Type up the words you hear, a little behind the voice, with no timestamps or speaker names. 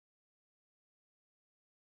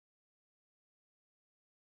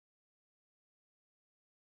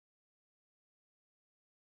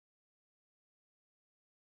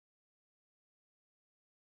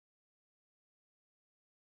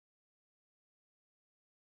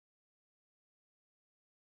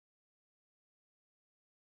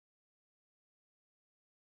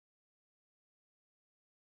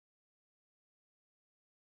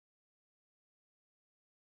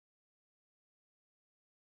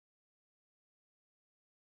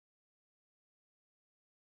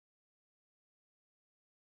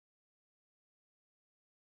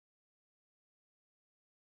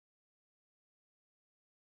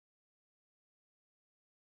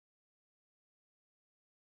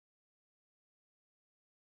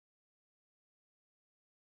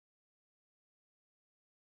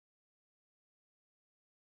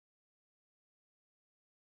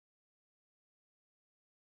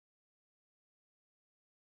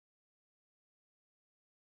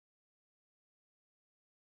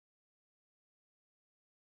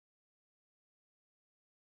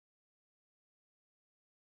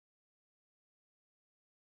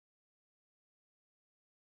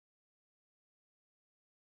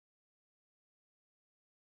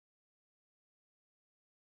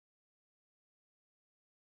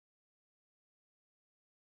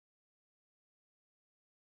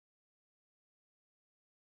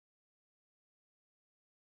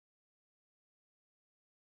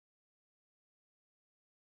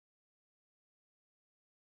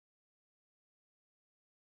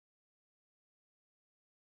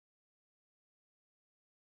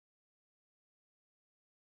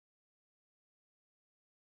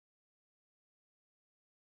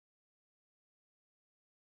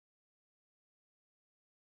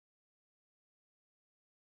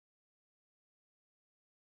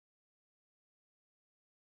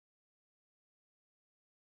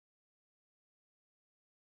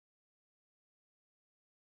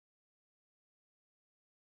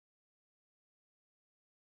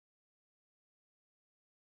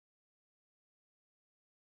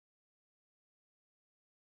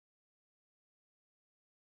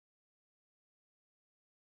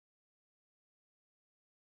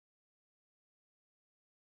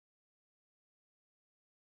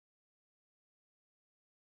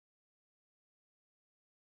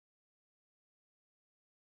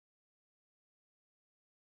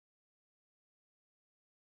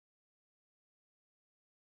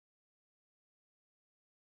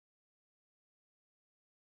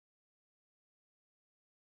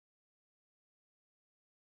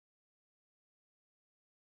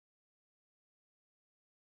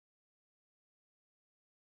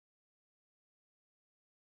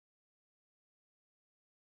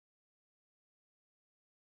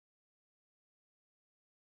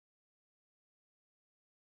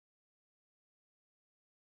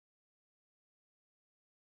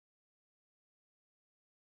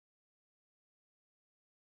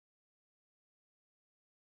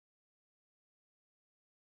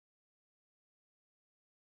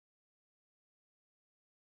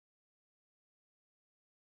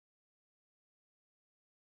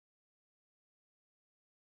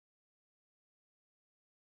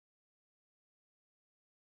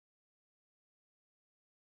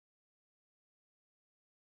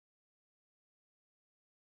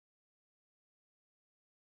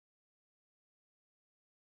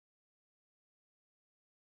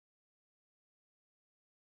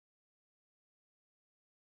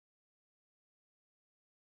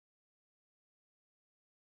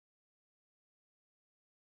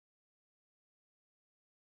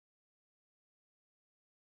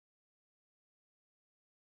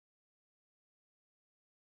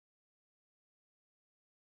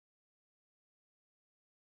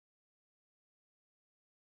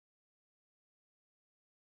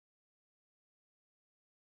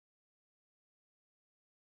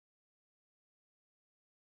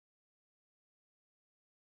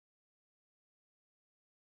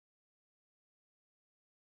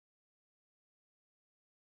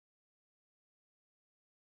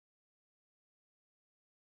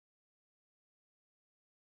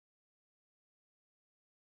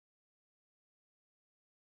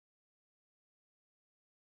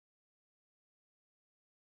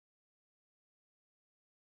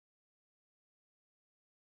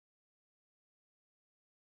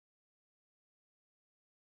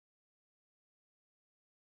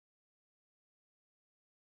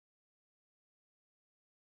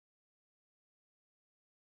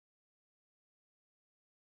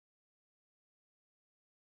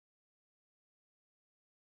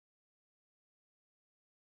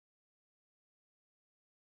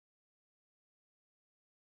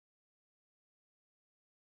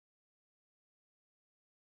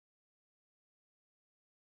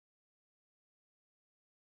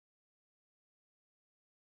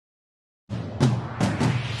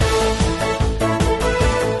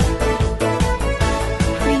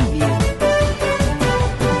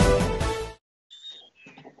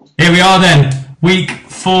here we are then, week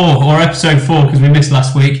 4 or episode 4 because we missed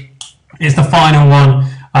last week. It's the final one,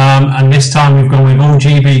 and this time we've gone with all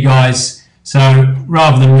GB guys. So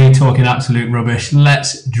rather than me talking absolute rubbish,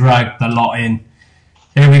 let's drag the lot in.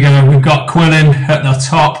 Here we go. We've got Quillan at the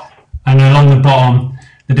top, and along the bottom,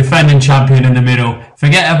 the defending champion in the middle.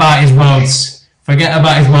 Forget about his World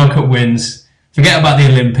Cup wins. Forget about the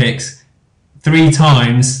Olympics. 3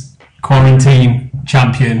 times quarantine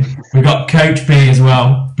champion. We've got Coach B as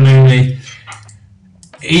well, Bloomy.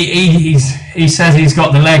 He says he's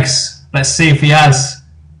got the legs. Let's see if he has.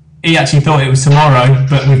 He actually thought it was tomorrow,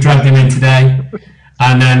 but we've dragged him in today.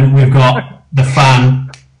 And then we've got the fan,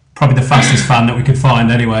 probably the fastest fan that we could find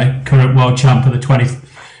anyway, current world champ of the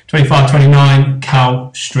 25-29,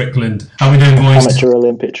 Cal Strickland. How are we doing, boys? Amateur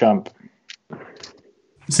Olympic champ.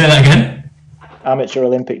 Say that again. Amateur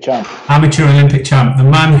Olympic champ. Amateur Olympic champ. The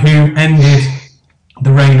man who ended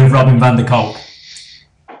the reign of Robin van der Kolk.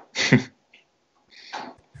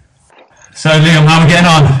 So, Liam, how are we getting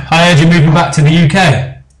on? I heard you're moving back to the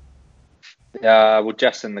UK. Yeah, well,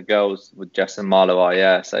 Jess and the girls, with Jess and Marlo are,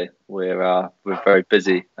 yeah. So we're very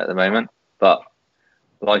busy at the moment, but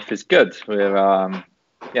life is good. We're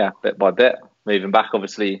bit by bit moving back.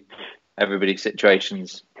 Obviously, everybody's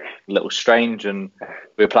situation's a little strange, and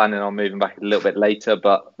we're planning on moving back a little bit later.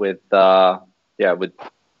 But with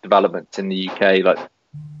developments in the UK, like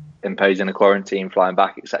imposing a quarantine, flying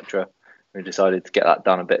back, etc., we decided to get that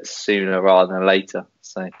done a bit sooner rather than later.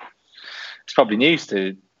 So it's probably news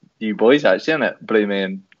to you boys, actually, isn't it? Bloomy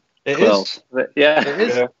and Quill. Yeah, it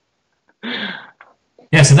is.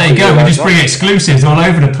 Yeah, so there you go. We just bring exclusives all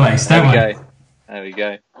over the place, don't we? There we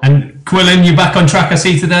go. And Quillan, you back on track, I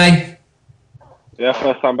see, today? Yeah,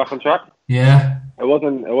 first time back on track. Yeah. It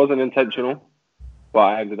wasn't intentional, but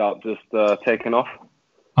I ended up just taking off.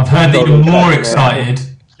 I've heard that you're more excited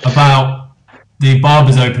about the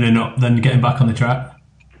barbers opening up than getting back on the track.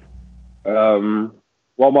 Well,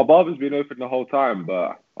 my barber's been open the whole time,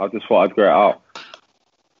 but I just thought I'd grow it out.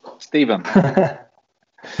 Stephen. Fair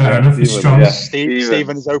enough, it's strong. Yeah.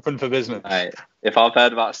 Stephen is open for business. Mate, if I've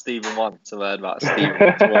heard about Stephen once, I've heard about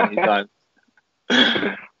Stephen 20 times.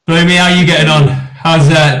 Bloomy, how are you getting on? How's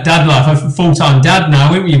dad life? I'm a full-time dad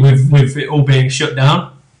now, aren't you, with it all being shut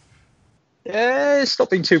down? Yeah, it's not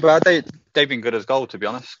been too bad. They've been good as gold, to be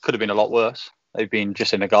honest. Could have been a lot worse. They've been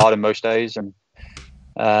just in the garden most days, and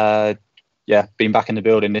been back in the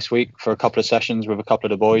building this week for a couple of sessions with a couple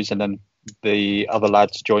of the boys, and then the other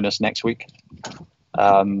lads join us next week.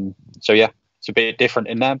 So yeah, it's a bit different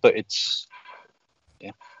in there, but it's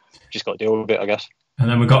just got to deal with it, I guess. And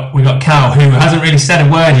then we got Cal, who hasn't really said a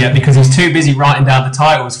word yet because he's too busy writing down the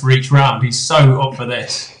titles for each round. He's so up for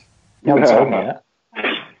this. You haven't told me yet.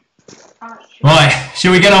 Right,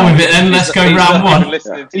 shall we get on with it then? Let's go round one.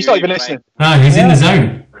 He's not even listening. No, he's in the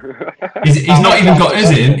zone. He's not even got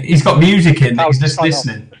us in. He's got music in. He's just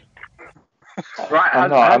listening. Right,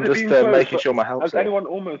 I'm just making sure my help's Has there. anyone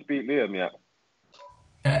almost beat Liam yet?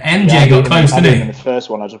 MJ got close, didn't he? In the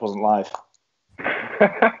first one, I just wasn't live.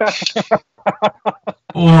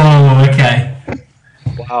 Oh, okay.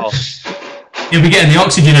 Wow. He'll be getting the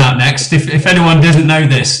oxygen out next. If anyone doesn't know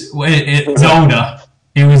this, it's older.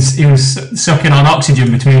 He was sucking on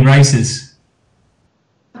oxygen between races.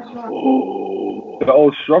 The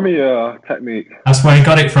old Strummy technique. That's where he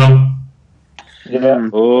got it from. Yeah.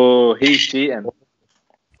 Oh, he's cheating.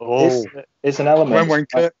 Oh, It's an element.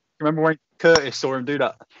 remember when Curtis saw him do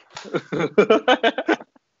that?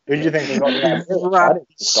 Who do you think got that?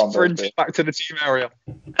 Sprint back to the team area.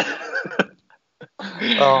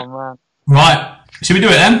 Oh man! Right, should we do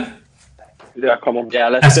it then? Yeah, come on. Yeah,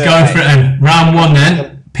 Let's do go it, for mate. it then. Round 1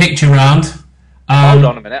 then. Picture round. Hold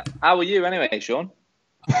on a minute. How are you anyway, Sean?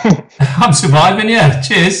 I'm surviving. Yeah.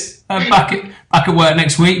 Cheers. Back at work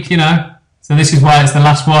next week. You know. So this is why it's the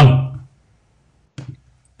last one.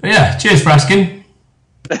 But yeah. Cheers for asking.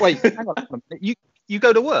 Wait, hang on a minute. You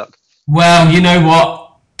go to work? Well, you know what?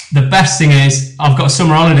 The best thing is I've got a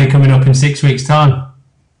summer holiday coming up in 6 weeks' time.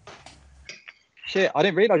 Shit, I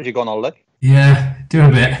didn't realise you'd gone on holiday. Yeah, do a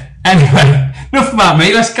bit. Anyway, enough about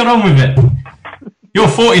me. Let's get on with it. You're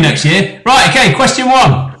 40 next year. Right, okay, question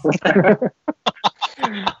 1.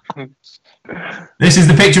 This is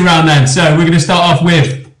the picture round then. So we're going to start off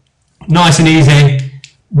with, nice and easy,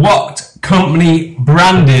 what company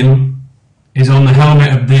branding is on the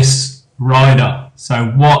helmet of this rider?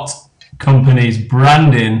 So what company's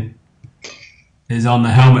branding is on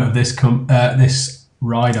the helmet of this this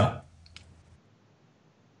rider?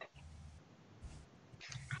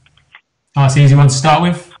 Nice easy one to start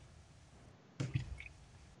with.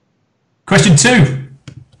 Question 2.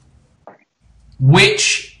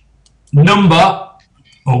 Which number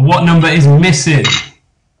Or what number is missing?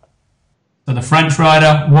 So the French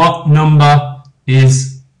rider, what number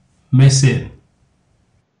is missing?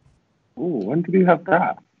 Ooh, when did he have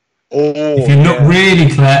that? Oh, If you look really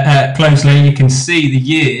closely, you can see the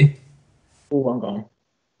year. Oh, I'm gone.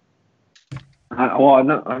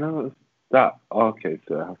 I know it's that. Okay,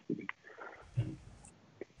 so it has to be.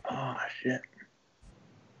 Oh, shit.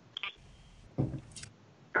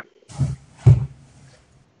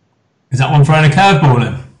 Is that one throwing a curveball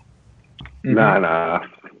in? Nah,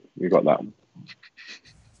 you got that.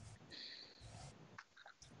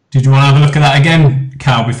 Did you want to have a look at that again,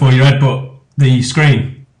 Cal, before you headbutt the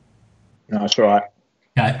screen? No, that's right.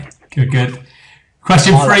 Okay, good.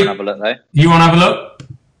 Question I'll 3. have a look though. You want to have a look?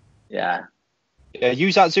 Yeah. Yeah,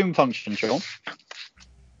 use that zoom function, Sean.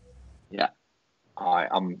 Yeah. Alright,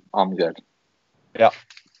 I'm good. Yeah.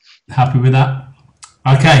 Happy with that?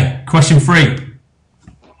 Okay, question 3.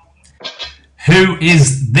 Who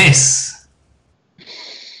is this?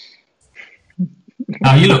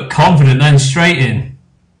 Oh, you look confident then, straight in.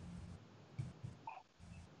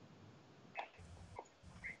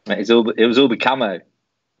 It was all the camo.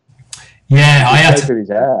 Yeah, I had Go through his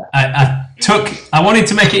hair. I wanted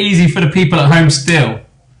to make it easy for the people at home still,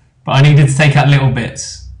 but I needed to take out little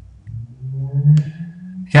bits.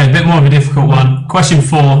 Okay, a bit more of a difficult one. Question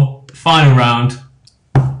 4, final round.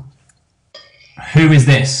 Who is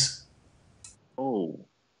this? Oh.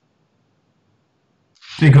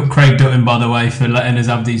 Big up Craig Dutton, by the way, for letting us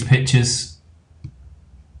have these pictures.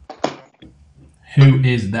 Who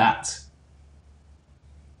is that?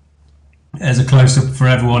 There's a close-up for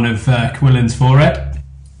everyone of Quillan's forehead.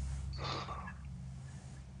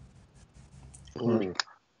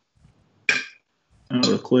 Not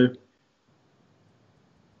a clue.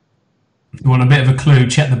 You want a bit of a clue?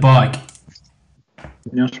 Check the bike. Yeah,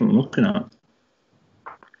 that's what I'm looking at.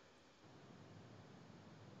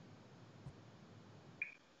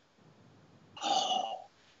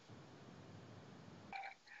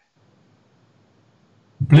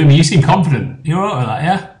 Bloomy, you seem confident. You're all right with that,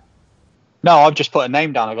 yeah? No, I've just put a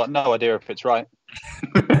name down. I've got no idea if it's right.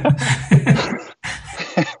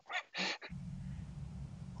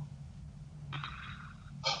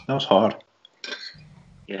 That was hard.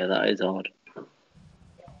 Yeah, that is hard.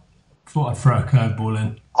 Thought I'd throw a curveball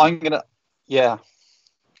in. I'm gonna. Yeah.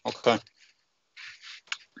 Okay.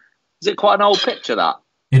 Is it quite an old picture that?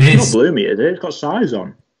 It It's is. not Bloomy, is it? It's got size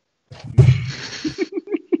on.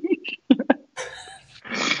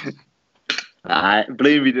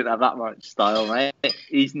 Bloomy didn't have that much style, mate.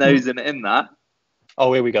 He's nosing it in that.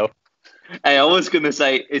 Oh, here we go. Hey, I was going to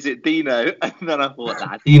say, is it Dino? And then I thought,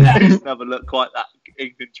 nah, Dino doesn't have a look quite that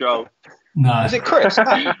in control. No, Is it Chris?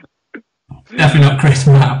 definitely not Chris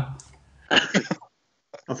Mapp. I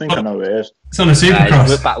think I know who it is. It's on a With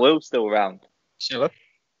Supercross. that Will still around. Hello.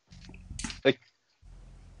 Hey.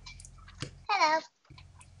 Hello.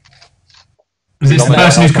 Is this the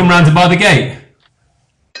person who's come round to buy the gate?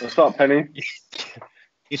 What's up, Penny?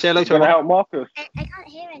 You say hello to Gonna him. help Marcus? I can't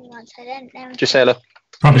hear anyone, so I don't know. Just say hello.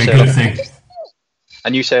 Probably a Say good hello. thing.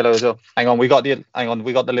 And you say hello as well. Hang on, we got the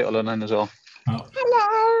little one in as well.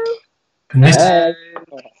 Hello. And this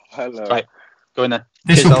Hello. Right. Go in there.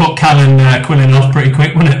 this Cheers, will put Cal and Quillan off pretty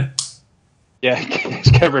quick, won't it? Yeah, let's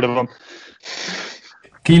get rid of them.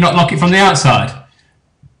 Can you not lock it from the outside?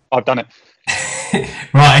 I've done it.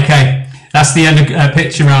 Right, okay. That's the end of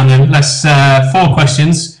picture round then. Let's 4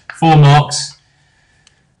 questions, 4 marks.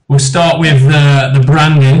 We'll start with the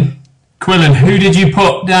branding. Quillan, who did you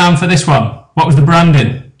put down for this one? What was the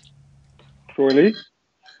branding? Troy Lee?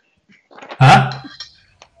 Huh?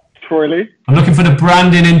 Troy Lee? I'm looking for the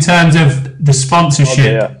branding in terms of the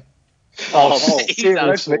sponsorship. Oh,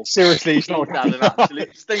 seriously, he's not an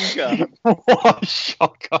absolute stinker. What a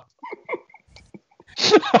shocker.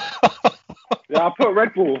 Yeah, I put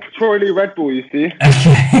Red Bull. Troy Lee Red Bull, you see.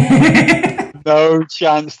 Okay. No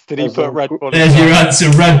chance did he put Red Bull. There's your answer.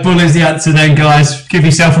 Red Bull is the answer then, guys. Give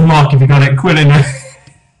yourself a mark if you got it. Quillan.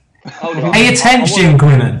 Hold on. Pay attention,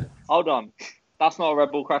 Quillan. Hold on. That's not a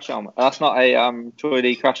Red Bull crash helmet. That's not a Troy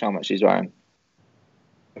Lee crash helmet she's wearing.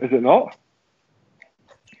 Is it not?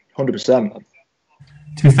 100%.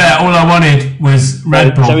 To be fair, all I wanted was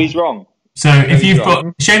Red Bull. So he's wrong. So if you've got,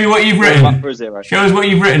 show me what you've Back written. for a 0. Show us what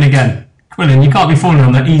you've written again. Quillan, you can't be falling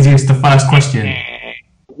on the easiest to first question.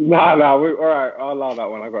 Nah. Alright, I'll allow that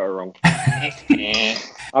one. I got it wrong.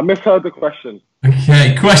 I misheard the question.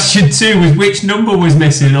 Okay, question 2 was which number was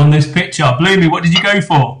missing on this picture? Bloomy, what did you go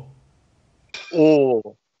for? Oh.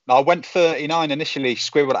 No, I went 39 initially,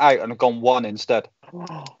 scribbled out, and I've gone 1 instead.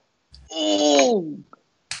 Oh.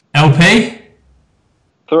 LP?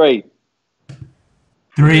 3.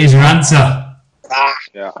 3 is your answer.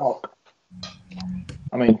 Yeah.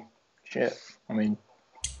 I mean, shit. I mean,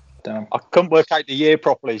 damn. I couldn't work out the year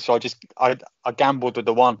properly, so I gambled with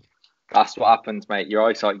the one. That's what happens, mate. Your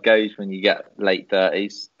eyesight goes when you get late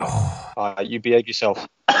 30s. You behave yourself.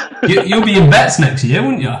 You'll be in vets next year,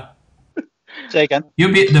 wouldn't you? Say again.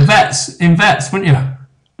 You'll be at the vets, wouldn't you?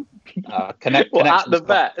 Well, at the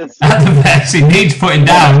vets. At the vets, it needs putting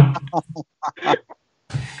down.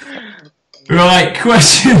 Right,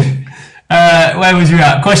 question. Where was you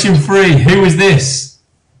at? Question 3. Who was this?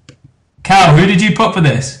 Cal, who did you put for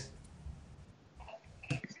this?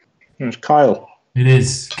 It was Kyle. It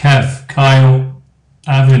is Kyle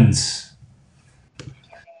Evans.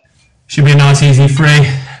 Should be a nice, easy 3.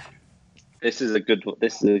 This is a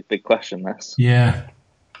big question, this. Yeah.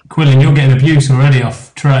 Quillan, you're getting abuse already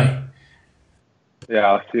off Trey.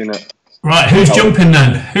 Yeah, I've seen it. Right, who's jumping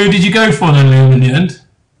then? Who did you go for then, Liam, in the end?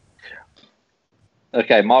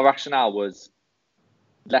 Okay, my rationale was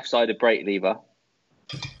left-sided brake lever.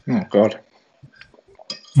 Oh, God.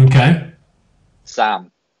 Okay.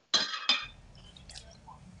 Sam.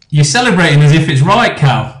 You're celebrating as if it's right,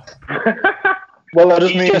 Cal. Well, I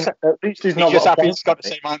just mean, at least he's not just got happy a he's got the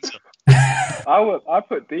same answer. I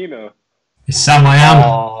put Dino. It's Sam I am.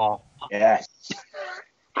 Oh, Yes.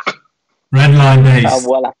 Red line days.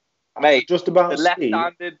 Well, mate, Just about the to see.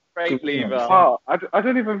 left-handed brake lever. Oh, I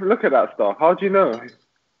don't even look at that stuff. How do you know?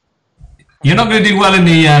 You're not going to do well in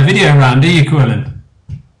the video round, are you, Quillan?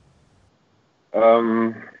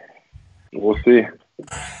 We'll see.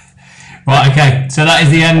 Right, okay. So that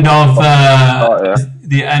is the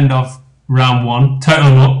end of round 1.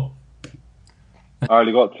 Total up. I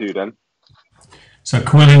only got 2 then. So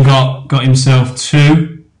Quillan got himself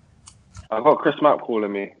 2. I've got Chris Mapp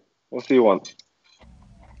calling me. What's he want?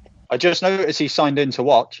 I just noticed he signed in to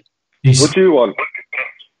watch. What do you want?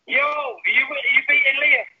 Yo, are you beating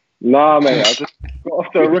Liam? Nah, mate. I just got off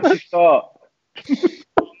to a rookie start. Mate, you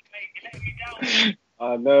let me down.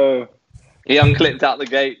 I know. He unclipped out the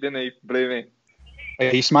gate, didn't he, Bloomy?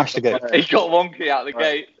 He smashed the gate. He got wonky out the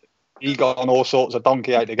gate. He got on all sorts of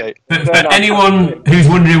donkey out the gate. But for anyone who's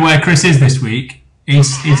wondering where Chris is this week,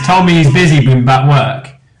 he's told me he's busy being back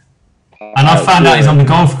work. And I found out he's on the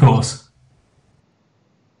golf course.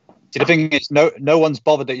 See, the thing is, no one's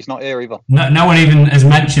bothered that he's not here either. No one even has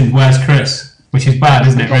mentioned where's Chris, which is bad,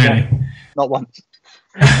 isn't it, really? Not once.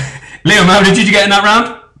 Liam, how did you get in that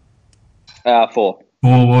round? 4. 4,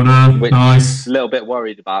 well done. Which Nice. a little bit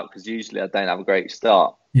worried about because usually I don't have a great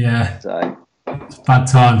start. Yeah, So it's bad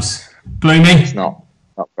times. Bloomy? it's not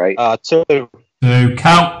great. 2. So,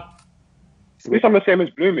 Cal? At least I'm the same as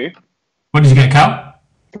Bloomy. What did you get, Cal?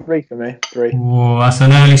 3 for me. 3. Oh, that's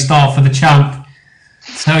an early start for the champ.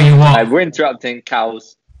 Tell you what. We're interrupting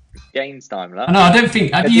Cal's games time, lad. No, I don't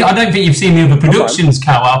think you've seen the other productions,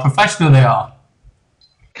 Cal, how professional they are.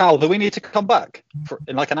 Cal, do we need to come back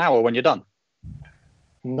in like an hour when you're done?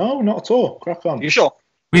 No, not at all. Crack on. You sure?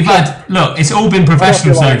 We've had, look, it's all been I don't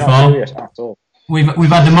professional feel like so I'm not far. serious at all. We've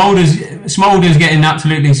had the Smoulders getting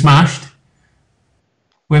absolutely smashed.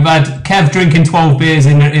 We've had Kev drinking 12 beers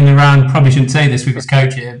in the round. Probably shouldn't say this with his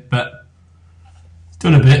coach here, but he's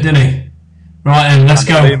done a bit, didn't he? Right then, let's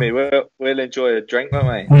go. Bloomy, we'll enjoy a drink, won't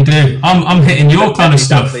we? We do. I'm hitting your kind of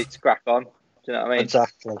stuff. Athletes crack on. Do you know what I mean?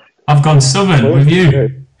 Exactly. I've gone southern with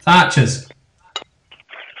you. Thatchers.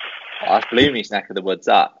 Oh, that's Bloomy's neck of the woods,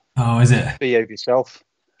 that. Oh, is it? Behave yourself.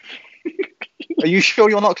 Are you sure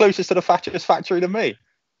you're not closest to the Thatcher's factory than me?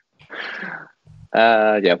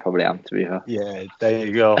 Yeah, probably am, to be fair. Yeah, there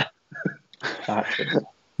you go.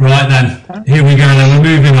 Right then, here we go then,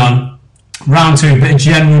 we're moving on. Round 2, a bit of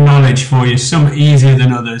general knowledge for you, some easier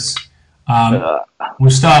than others. We'll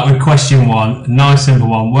start with question 1, a nice simple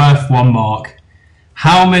one, worth 1 mark.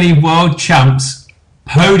 How many world champs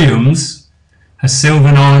podiums has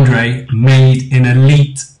Sylvain Andre made in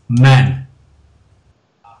elite men?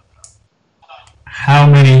 How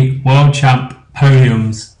many world champ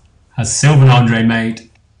podiums has Sylvain Andre made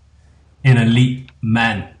in elite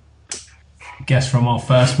men? Guess from our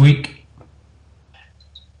first week.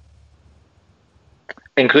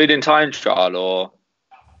 Including time trial or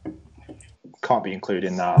Can't be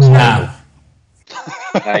including that. Nah,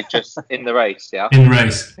 just in the race, yeah? in the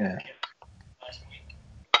race. Yeah.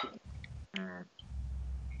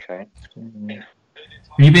 Okay.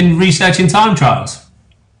 Have you been researching time trials?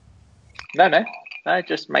 No,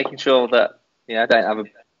 just making sure that, I don't have a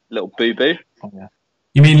little boo-boo. Yeah.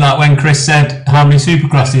 You mean like when Chris said how many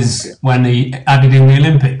supercrosses when he added in the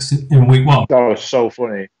Olympics in week 1? That was so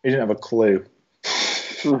funny. He didn't have a clue.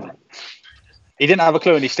 He didn't have a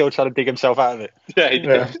clue and he still tried to dig himself out of it. Yeah, he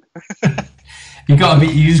did. Yeah. You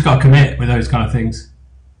just got to commit with those kind of things.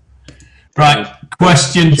 Right,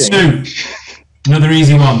 question 2. Another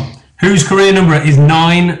easy one. Whose career number is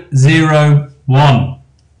 901?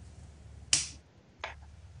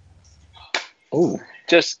 Oh,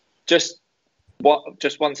 Just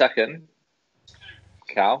 1 second.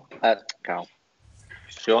 Cal.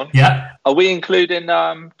 Sean. Yeah. Are we including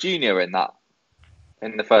Junior in that?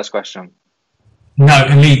 In the first question? No,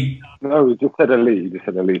 elite. No, we just said elite. You just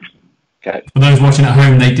said elite. Okay. For those watching at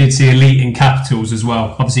home, they did see elite in capitals as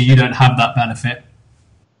well. Obviously, you don't have that benefit.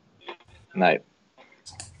 No.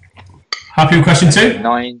 Happy with question 2?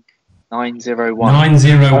 901. I don't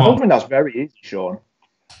 901. think that's very easy, Sean.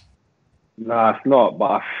 Nah, it's not,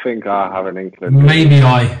 but I think I have an inkling. Maybe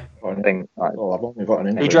I. I think. Oh, I've only got an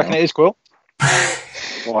Who inkling do you reckon now. it is, Quill?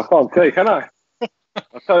 Well, I can't say, can I?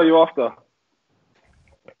 I'll tell you after.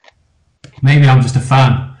 Maybe I'm just a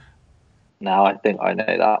fan. No, I think I know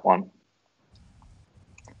that one.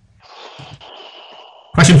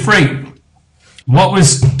 Question 3. What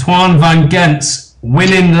was Twan van Gent's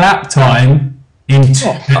winning lap time in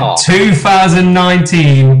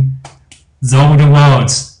 2019 Zolder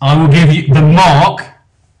Worlds? I will give you the mark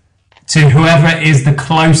to whoever is the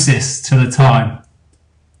closest to the time.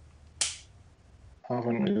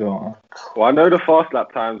 Haven't we got? Well, I know the fast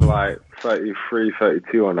lap times are like 33,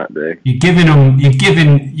 32 on that day. You're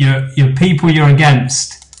giving your people you're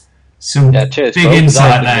against some Yeah, cheers. big Phil, 'cause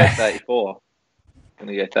insight I was gonna there. go 34. I'm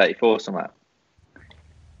going to go 34 somewhere.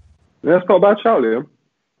 Yeah, it's not a bad shout, Liam.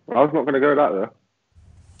 I was not going to go that there.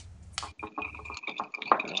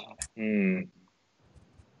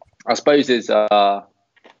 I suppose his lap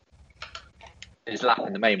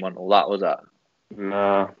in the main one, all that was that.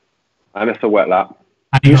 Nah. And it's a wet lap.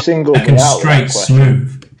 And You got singled me second out with that straight question.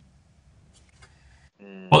 smooth.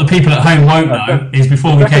 What the people at home won't know is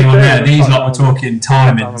before we came on there, these lot were talking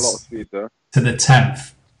Down a lot of timings speed, though. to the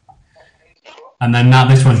 10th. And then now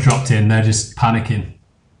this one's dropped in, they're just panicking.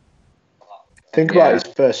 Think about his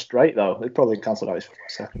first straight, though. They'd probably cancelled out his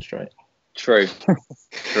second straight. True.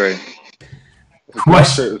 True.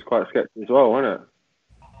 Last straight was quite sketchy as well, wasn't it?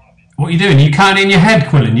 What are you doing? You counting in your head,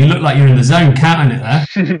 Quillan? You look like you're in the zone counting it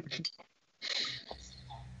there.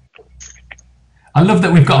 I love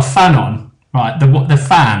that we've got a fan on. Right, the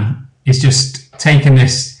fan is just taking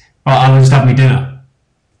this. Right, I'll just have my dinner.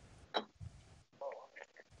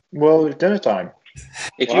 Well, it's dinner time.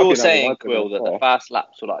 If Well, I've you're been saying, having Quill, lunch that as the well. fast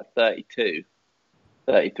laps were like 32,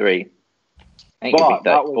 33, ain't going to But be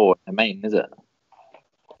that 34 in the main, is it?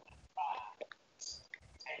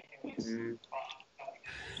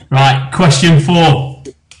 Right, question 4.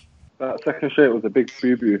 That second straight was a big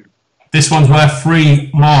boo-boo. This one's worth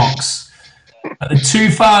 3 marks. At the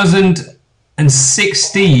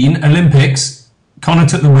 2016 Olympics, Connor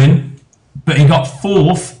took the win, but he got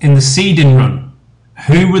 4th in the seeding run.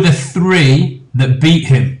 Who were the 3 that beat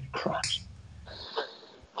him?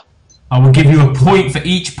 I will give you a point for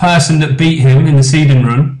each person that beat him in the seeding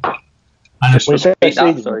run, and We said Beat that,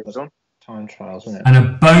 seeding sorry, was John. time trials, isn't it? a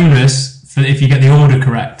bonus for if you get the order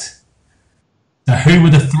correct. So who were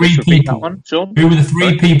the 3 Repeat that people? one, Sean. Who were the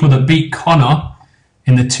 3 people that beat Connor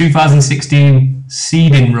in the 2016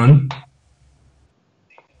 seeding run?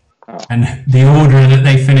 And the order that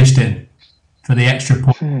they finished in for the extra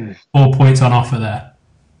point. 4 points on offer there.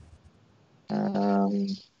 I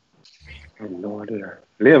have no idea.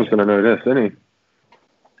 Liam's going to know this, isn't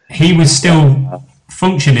he? He was still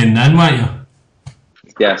functioning then, weren't you?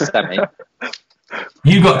 Yeah, semi.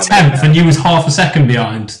 You got 10th and you was half a second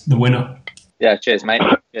behind the winner. Yeah, cheers, mate.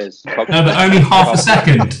 Cheers. No, but only half a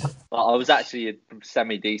second. Well, I was actually a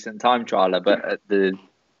semi-decent time trialer, but at the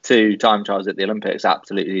 2 time trials at the Olympics,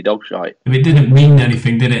 absolutely dog shite. It didn't mean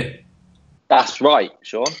anything, did it? That's right,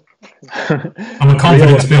 Sean. I'm a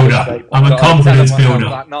confidence builder. I'm a confidence builder.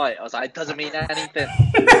 That night, I was like, it doesn't mean anything.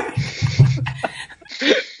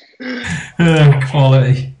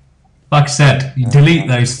 Quality. Like I said, you delete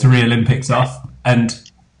those 3 Olympics off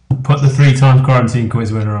and put the 3 times quarantine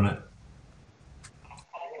quiz winner on it.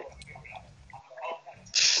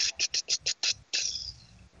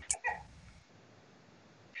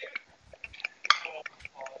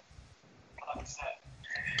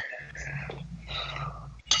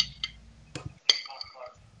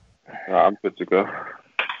 Right, I'm good to go.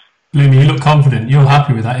 Bloomy, you look confident. You're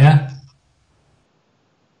happy with that, yeah?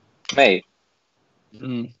 Mate.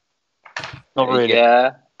 Not really.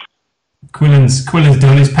 Yeah. Quillan's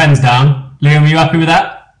done. His pen's down. Liam, are you happy with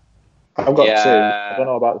that? I've got Yeah. 2. I don't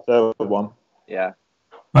know about the third one. Yeah.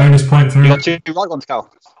 Bonus point You through. got 2 right ones,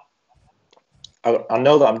 Cal. I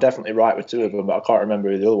know that I'm definitely right with 2 of them, but I can't remember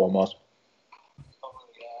who the other one was.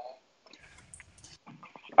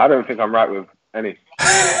 I don't think I'm right with any.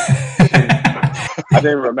 I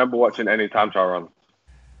didn't remember watching any time trial runs.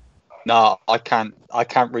 No, I can't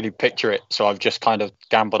really picture it, so I've just kind of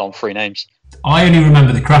gambled on 3 names. I only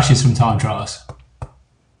remember the crashes from time trials.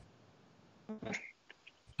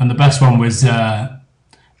 And the best one was the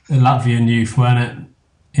Latvian youth, weren't it?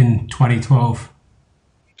 In 2012.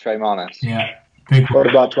 Trey Marnes. Yeah. Big What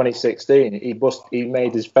about 2016? He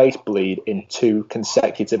made his face bleed in 2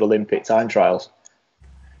 consecutive Olympic time trials.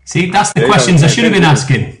 See, that's the questions I should have been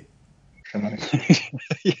asking.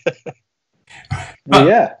 But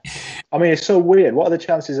yeah, I mean, it's so weird. What are the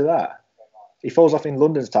chances of that? He falls off in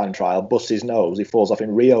London's time trial, busts his nose. He falls off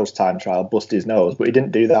in Rio's time trial, busts his nose. But he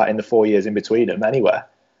didn't do that in the 4 years in between them anywhere.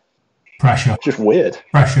 Pressure. Just weird.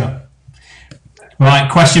 Pressure. Right,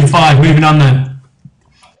 question 5. Moving on then.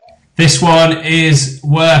 This one is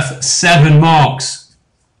worth 7 marks.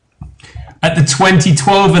 At the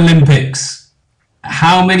 2012 Olympics,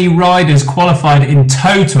 how many riders qualified in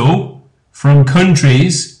total from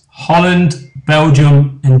countries Holland,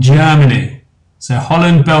 Belgium and Germany? So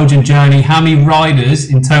Holland, Belgium, Germany, how many riders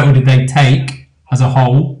in total did they take as a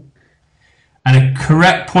whole? And a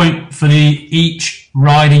correct point for each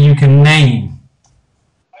rider you can name.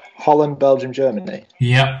 Holland, Belgium, Germany.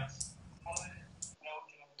 Yep.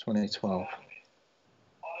 2012.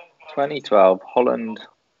 2012, Holland.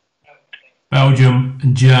 Belgium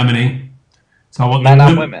and Germany. So I want Men the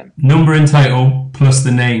and women. number in total plus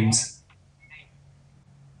the names.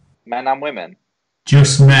 Men and women.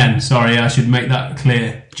 Just men. Sorry, I should make that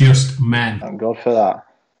clear. Just men. Thank God for that.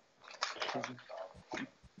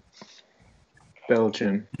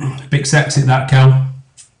 Belgium. Big sexy that, Cal.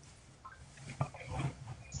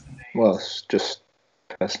 Well, it's just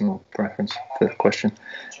personal preference for the question.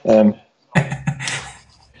 Was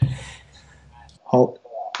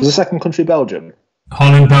the second country Belgium?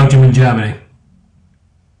 Holland, Belgium and Germany.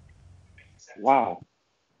 Wow.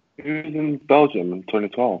 Who's in Belgium in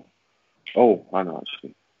 2012? Oh, I know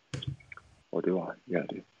actually. Or do I? Yeah, I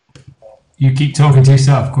do. You keep talking to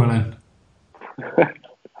yourself, Quillan.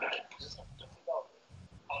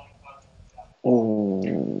 Oh,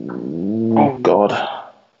 God.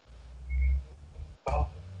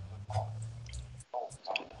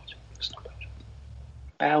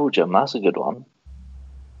 Belgium, that's a good one.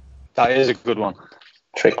 That is a good one.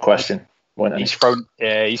 Trick question. He's thrown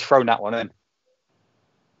that one in.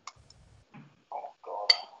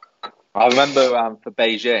 I remember for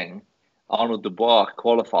Beijing, Arnold Dubois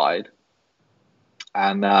qualified,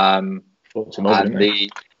 and the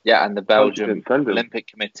Belgium Olympic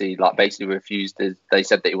Committee basically refused his. They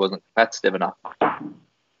said that he wasn't competitive enough,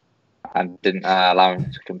 and didn't allow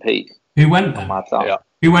him to compete. Who went then? Yeah.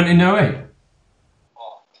 Who went in 08?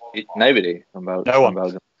 Nobody from Belgium. No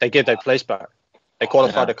one. They gave their place back. They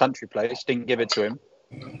qualified a country place, didn't give it to him.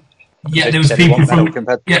 Yeah, there was people from.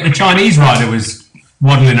 Yeah, the Chinese rider was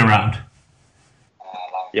waddling around.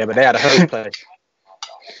 Yeah, but they had a host place.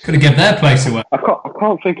 Could have given their place away. I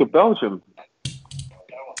can't think of Belgium.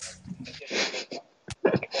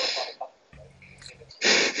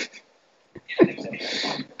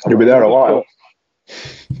 You'll be there a while.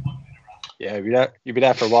 Yeah, you'll be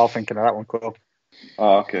there for a while thinking of that one, Quill.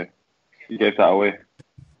 Oh, okay. You gave that away.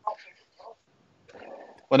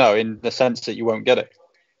 Well, no, in the sense that you won't get it.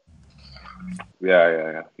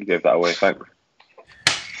 Yeah. You gave that away. Thanks.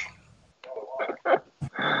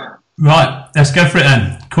 Right, let's go for it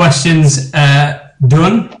then. Questions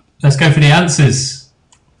done. Let's go for the answers.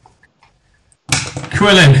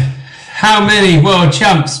 Quillan, how many world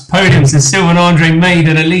champs podiums has Sylvain Andre made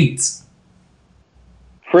at elite?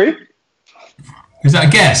 3? Is that a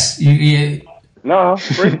guess? No,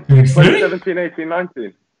 3. 2017, 18,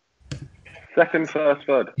 19. Second, first,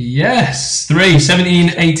 third. Yes, 3,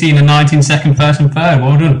 17, 18 and 19, second, first and third.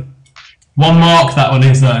 Well done. 1 mark that one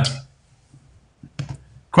is though.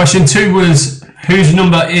 Question 2 was, whose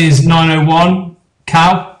number is 901?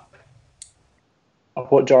 Cal? I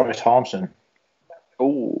put Joris Thompson.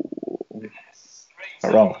 Oh,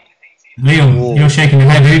 Not wrong. Liam, you're shaking your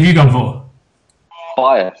head. Who have you gone for?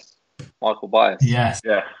 Bias. Michael Bias. Yes,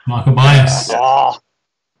 Yeah. Michael Bias. Ah,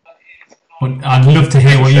 Well, I'd love to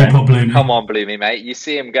hear what you put, Bloomy. Come on, Bloomy, mate. You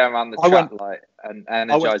see him going around the track and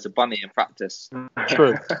energize a bunny in practice.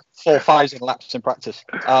 true. 4,000 laps in practice.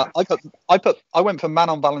 I went for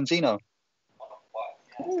Manon Valentino.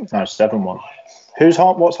 No, 7-1.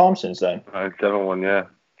 What's Thompson's then? 7-1, yeah.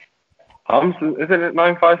 Thompson, isn't it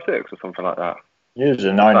 956 or something like that? There's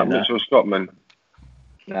a 9 in there. Mitchell Scottman.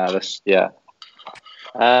 No, yeah.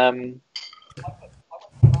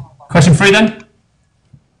 Question 3 then.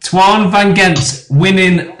 Twan Van Gent's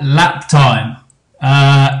winning lap time.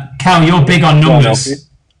 Cal, you're big on numbers.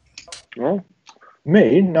 Yeah.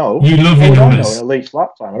 Me? No. You love How your would I know numbers. an elite's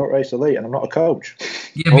lap time? I don't race elite, and I'm not a coach.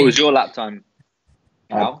 Yeah, What but was your lap time?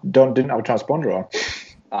 I didn't have a transponder on.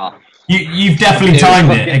 Ah, you've definitely It was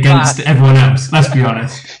timed it fucking against fast. everyone else. Let's be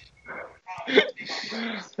honest.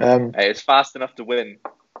 hey, it's fast enough to win.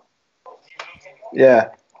 Yeah,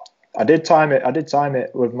 I did time it. I did time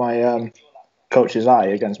it with my coach's eye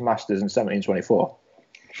against Masters in 1724. Of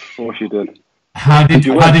course you did. How did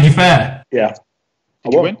you fare? Yeah,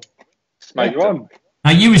 Did you win? Smoked You it. won.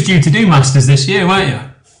 Now you was due to do Masters this year, weren't you?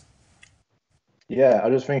 Yeah, I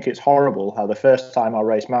just think it's horrible how the first time I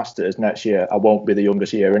race Masters next year, I won't be the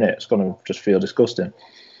youngest year in it. It's going to just feel disgusting.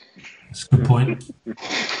 That's a good point.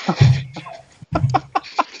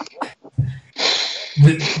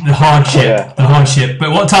 the hardship, Yeah. the hardship.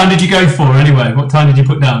 But what time did you go for anyway? What time did you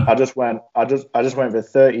put down? I just went for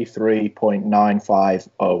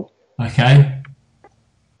 33.950. Okay.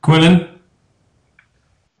 Quillan?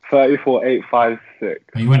 34.856.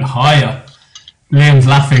 Oh, you went higher. Liam's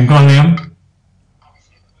laughing. Go on, Liam.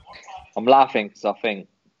 I'm laughing because I think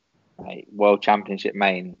World Championship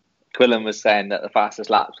main. Quillan was saying that the fastest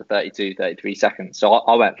laps were 32, 33 seconds. So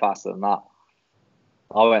I went faster than that.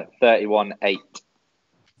 I went 31.8.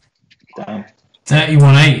 Damn.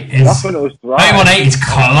 31.8 is. That's when it was dry. 31.8 is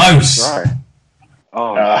close. Right.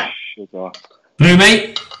 Oh, sugar.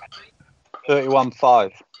 Bloomy?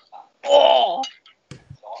 31.5. Oh!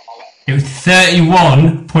 It was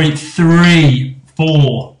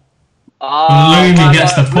 31.34. Bloomy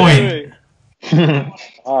gets the point.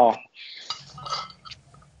 Oh.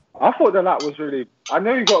 I thought the lap was really. I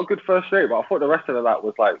know you got a good first straight, but I thought the rest of the lap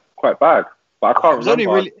was like quite bad. But I can't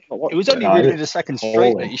remember. It was only really the second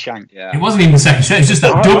straight that he shanked. Yeah. It wasn't even the second straight, it was just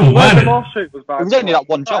that double, The wasn't it? last straight was bad. It was only that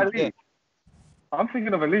one jump, yeah. I'm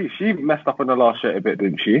thinking of Elise. She messed up on the last straight a bit,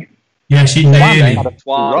 didn't she? Yeah, she nearly.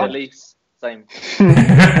 One Right. at least. Same.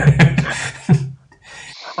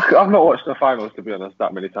 I've not watched the finals, to be honest,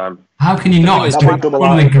 that many times. How can you not? It's That big double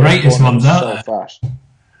one of the line greatest was ones out so there. fast.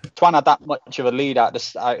 Twan had that much of a lead out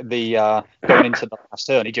the going into the last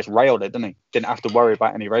turn. He just railed it, didn't he? Didn't have to worry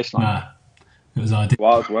about any race line. Nah, it was ideal.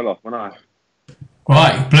 Well, I was well off, wasn't I?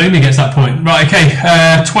 Right, Bloomy gets that point. Right, okay.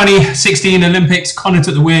 2016 Olympics, Connor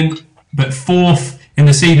took the win, but fourth in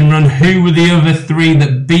the seeding run. Who were the other three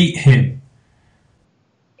that beat him?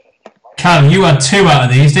 Cal, you had two out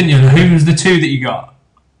of these, didn't you? Who was the two that you got?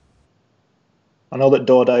 I know that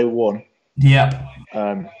Dorday won. Yeah.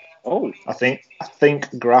 I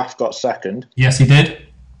think Graf got second, Yes, he did.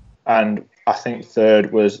 and I think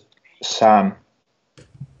third was Sam.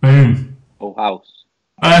 Boom. Full house.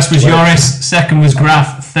 First was Joris, second was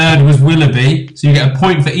Graf, third was Willoughby. So you get a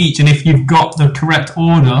point for each, and if you've got the correct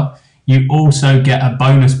order, you also get a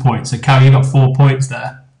bonus point. So Cal, you got 4 points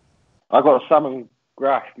there. I got Sam and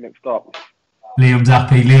Graf mixed up. Liam's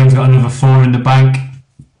happy. Liam's got another 4 in the bank.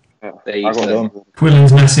 Yeah. There you I got go. done.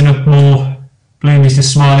 Quillan's messing up more. Bloomy's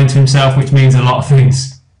just smiling to himself, which means a lot of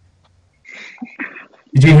things.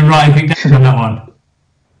 Did you even write anything down on that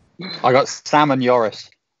one? I got Sam and Joris.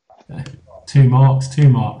 2 marks, 2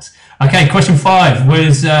 marks. Okay, question 5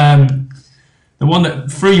 was the one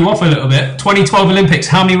that threw you off a little bit. 2012 Olympics,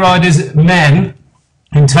 how many riders, men,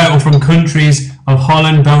 in total from countries of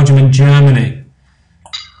Holland, Belgium and Germany?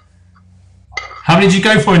 How many did you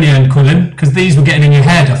go for in the end, Quillan? Because these were getting in your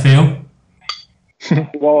head, I feel.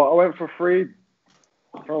 Well, I went for 3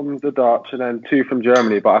 from the Dutch and then 2 from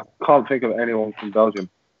Germany, but I can't think of anyone from Belgium.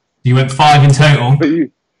 You went 5 in total. But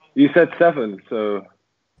you said 7, so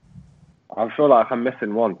I feel like I'm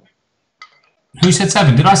missing one. Who said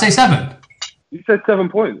 7? Did I say 7? You said 7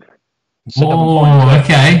 points. Oh,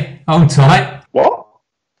 okay. Hold tight. What?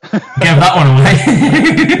 Gave that one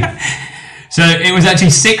away. So it was actually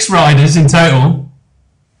 6 riders in total,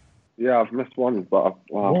 Yeah, I've missed one, but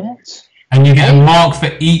wow. What? and you get a mark for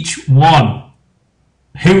each one.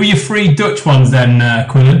 Who were your 3 Dutch ones then,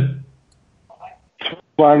 Quillan?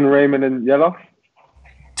 One Raymond and Yellow.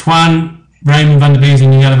 Twan, Raymond van der Bees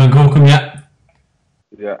and Jelle van Gorkum, yeah.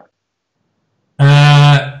 Yeah.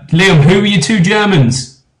 Liam, who were your 2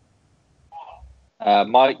 Germans?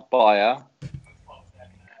 Mike Bayer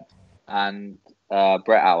and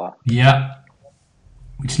Brett Auer. Yeah.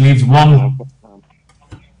 Which leaves 1.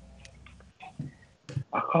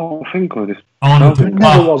 I can't think of this. Arnold There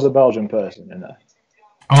never Dubois. was a Belgian person in there.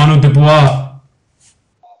 Arnold Dubois.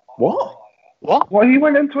 What? What, he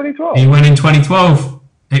went in 2012? He went in 2012.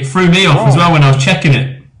 It threw me off as well when I was checking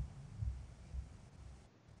it.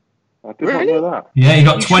 I did not know that. Yeah, he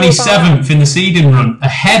got 27th in the seeding run,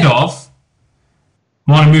 ahead of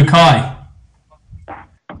Monamukai,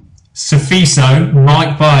 Safiso,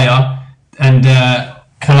 Mike Bayer, and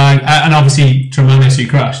Kalang, and obviously Tremanis, who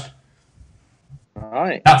crashed.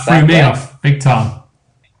 Right. That threw me off big time.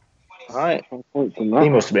 Right. He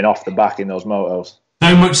must have been off the back in those motos.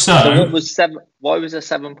 So much So so, what was 7? Why was there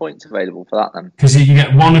 7 points available for that then? because you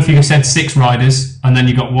get one if you said 6 riders, and then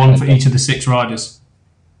you got one for each of the 6 riders.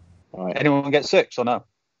 Right. Anyone get 6 or no?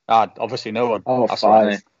 Obviously no one. Oh, That's what I 5.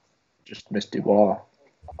 mean. Just missed it. Wow.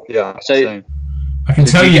 Yeah. So- I can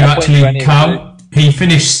Did tell you you get a point for actually, any of Cal, he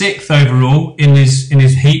finished 6th overall in his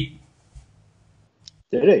heat,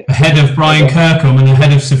 Did he? ahead of Brian Kirkham and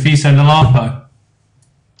ahead of Safiso Nalapo.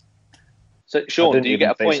 So I Sean, didn't do you even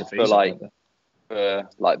get a face point the for face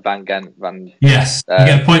like of Van Gent, Van? Yes, you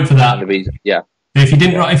get a point for that. Yeah. If you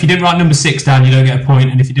didn't write number 6 down, you don't get a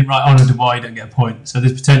point, and if you didn't write Honor Dubai, you don't get a point. So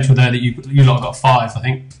there's potential there that you lot got 5, I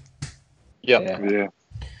think. Yeah.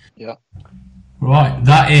 Right,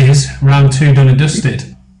 that is round 2 done and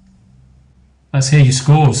dusted. Let's hear your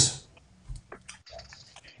scores.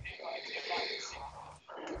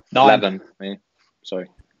 9. 11. Sorry.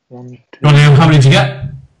 One, Go on, Liam, how many did you get?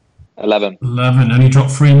 11. 11, and he dropped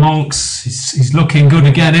 3 monks. He's looking good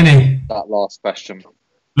again, isn't he? That last question.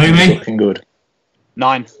 Bloomy? looking good.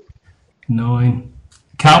 9. 9.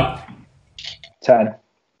 Cal? 10.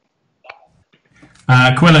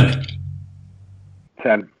 Quillan?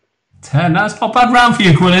 10. 10. That's not a bad round for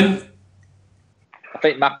you, Quillan. I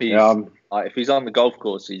think Mappy's, Yeah, like, if he's on the golf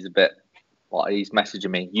course, he's a bit, like, he's messaging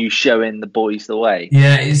me, you showing the boys the way.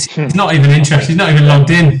 Yeah, he's not even interested. He's not even logged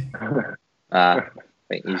in. I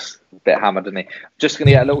think he's a bit hammered, isn't he? Just going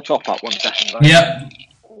to get a little top up 1 second. Guys. Yep.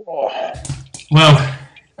 Well,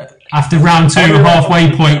 after round 2, halfway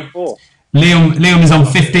point, Liam is on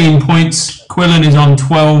 15 points. Quillan is on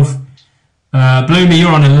 12. Bloomy,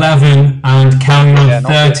 you're on 11, and Cal, you're on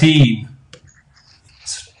 13.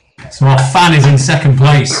 So our fan is in 2nd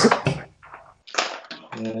place.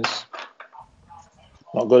 Yes.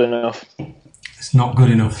 Not good enough. It's not good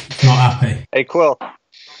enough. It's not happy. Hey, Quill.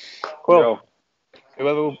 Yo.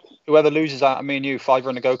 Whoever loses out of me and you, 5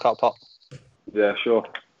 in the go-kart pot. Yeah, sure.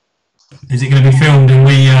 Is it going to be filmed and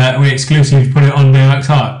we exclusively put it on BMX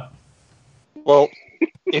Hype? Well,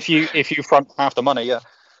 if you front half the money, yeah.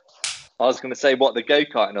 I was going to say, what, the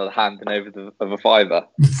go-karting or the handing over of a fiver?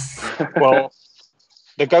 Well,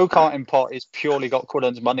 the go-karting pot is purely got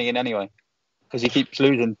Quillan's money in anyway, because he keeps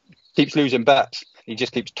losing bets. He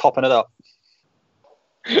just keeps topping it up.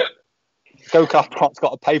 Go-kart pot's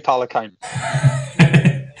got a PayPal account.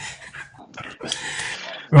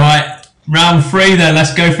 Right, round 3 then,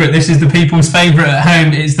 let's go for it. This is the people's favourite at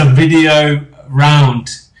home. It's the video round.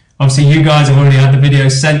 Obviously, you guys have already had the video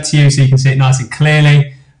sent to you, so you can see it nice and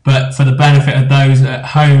clearly. But for the benefit of those at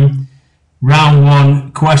home, round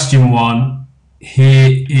 1, question 1,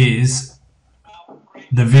 here is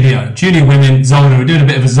the video. Junior women, Zolder. We're doing a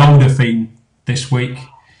bit of a Zolder theme this week.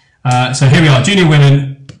 So here we are, junior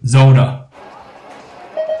women, Zolder.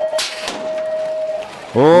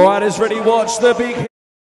 All right, is ready. Watch the big.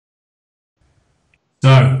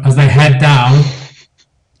 So as they head down,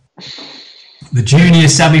 the junior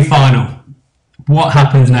semi-final. What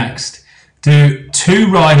happens next? Do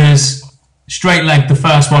 2 riders straight leg the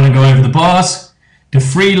first one and go over the bars? Do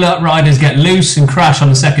 3 riders get loose and crash on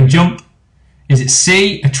the second jump? Is it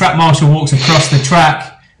C, a track marshal walks across the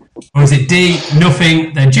track? Or is it D,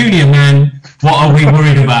 nothing, they're junior men, what are we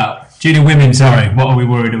worried about? Junior women, sorry, what are we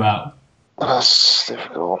worried about? That's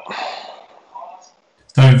difficult.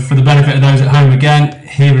 So for the benefit of those at home again,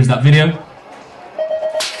 here is that video.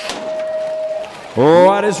 All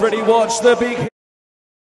right, is ready. Watch the big.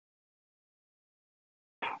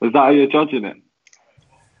 Is that how you're judging it?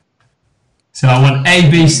 So I want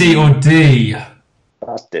A, B, C or D.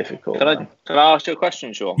 That's difficult. Can I ask you a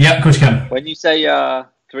question, Sean? Yeah, of course you can. When you say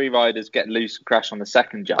 3 riders get loose and crash on the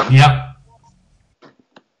second jump, Yeah.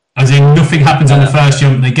 As in nothing happens on the first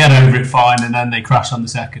jump, they get over it fine and then they crash on the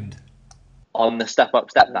second. on the step up,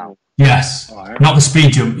 step down? Yes. Not the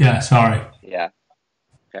speed jump, yeah, sorry. Yeah.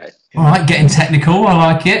 Okay. Alright, getting technical,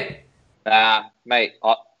 I like it. Mate,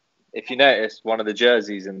 if you notice, one of the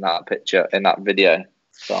jerseys in that picture, in that video,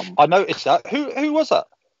 from I noticed that. Who was that?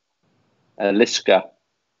 Liska.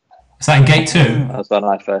 Is that in gate 2? That was when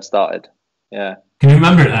I first started. Yeah. Can you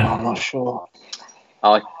remember it then? I'm not sure.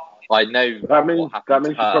 I know. That means what happened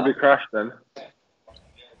she to her. probably crashed then.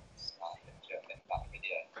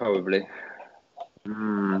 Probably.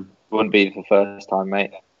 Wouldn't be the first time,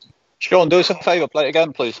 mate. Sean, do us a favour, play it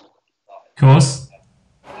again, please. Of course.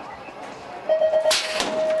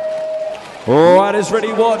 All right, is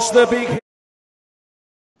ready. Watch the big.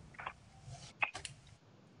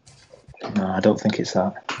 No, I don't think it's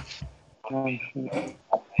that.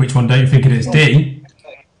 Which one don't you think it is? D?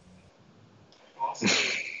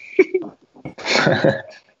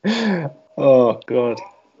 I Oh, God.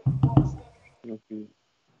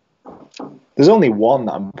 There's only one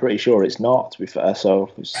that I'm pretty sure it's not, to be fair, so...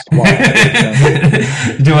 It's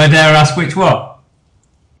Do I dare ask which one?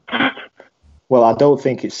 Well, I don't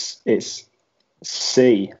think it's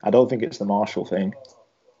C. I don't think it's the Marshall thing.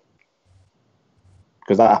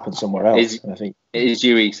 Because that happened somewhere else, I think. It is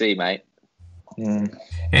UEC, mate. Mm.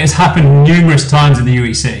 It has happened numerous times in the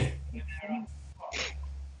UEC.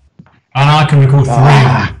 And I can recall 3 of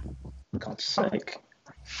them. For God's sake.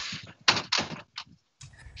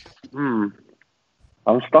 I'm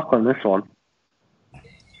stuck on this one.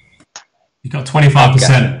 You've got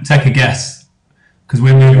 25%. Take a guess. Because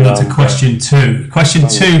we're moving on to question 2. Question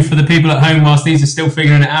 2, for the people at home, whilst these are still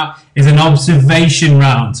figuring it out, is an observation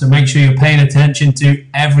round. So make sure you're paying attention to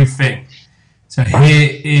everything. So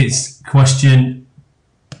here is question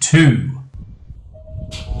 2.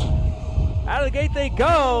 Out of the gate they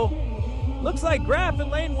go. Looks like Graf in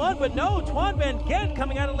lane 1, but no, Twan Van Gent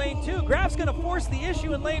coming out of lane 2. Graf's going to force the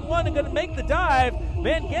issue in lane 1 and going to make the dive.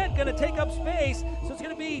 Van Gent going to take up space, so it's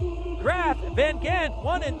going to be Graf, Van Gent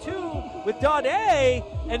 1 and 2 with Daudet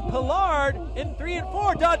and Pollard in 3 and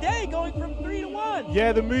 4. Daudet going from 3 to 1.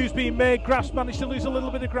 Yeah, the move's being made. Graf's managed to lose a little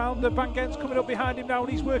bit of ground. Van Gent's coming up behind him now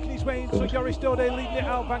and he's working his way in. So Joris Daudet leading it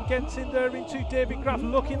out. Van Gent's in there into David Graf,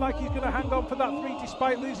 looking like he's going to hang on for that 3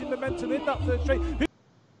 despite losing momentum in that third straight.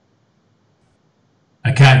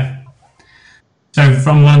 Okay. So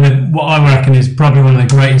from what I reckon is probably one of the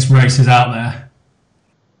greatest races out there.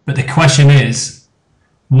 But the question is,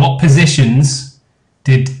 what positions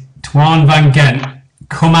did Twan Van Gent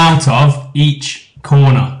come out of each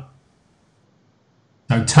corner?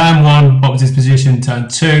 So turn 1, what was his position? Turn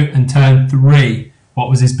 2 and turn 3, what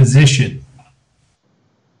was his position?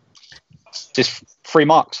 Just 3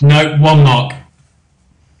 marks. No, 1 mark.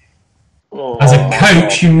 As a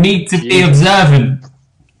coach, you need to be observant.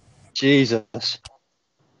 Jesus.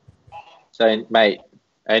 So, mate,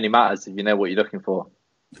 it only matters if you know what you're looking for.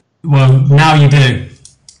 Well, now you do.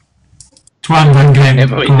 Twan Van Gent. Yeah,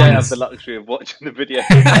 but we don't have the luxury of watching the video.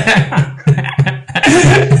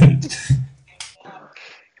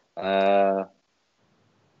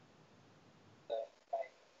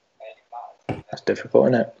 That's difficult,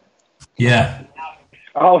 isn't it? Yeah.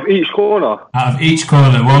 Out of each corner. Out of each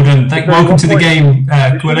corner. Well done. Welcome to the game,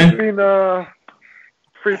 Quillan. Been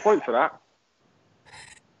 3 points for that.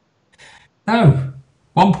 No,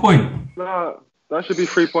 1 point. No, that should be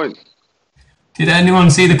 3 points. Did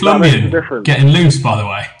anyone see the Colombian getting loose, by the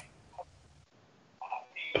way?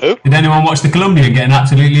 Who? Did anyone watch the Colombian getting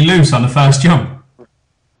absolutely loose on the first jump?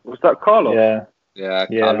 Was that Carlos? Yeah,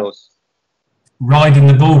 Carlos. Riding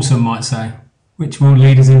the ball, some might say. Which will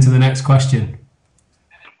lead us into the next question.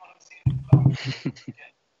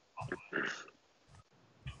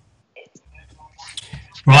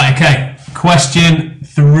 Right, okay. Question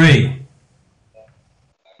 3.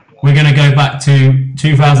 We're going to go back to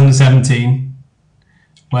 2017,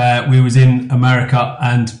 where we was in America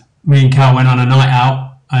and me and Cal went on a night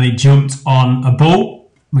out and he jumped on a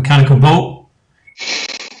ball, mechanical ball.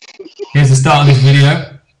 Here's the start of this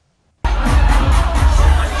video.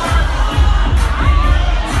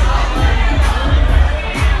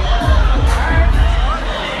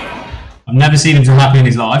 I've never seen him so happy in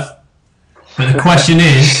his life. But the question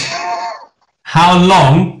is, how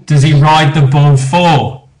long does he ride the ball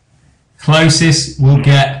for? Closest will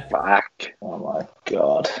get back. Oh my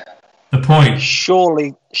God. The point.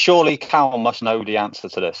 Surely Cal must know the answer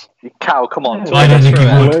to this. Cal, come on. I don't think he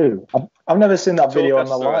would. I've never seen that video in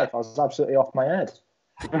my life. I was absolutely off my head.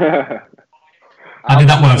 How did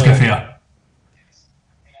that work for you?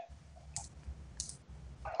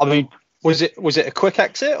 I mean, was it a quick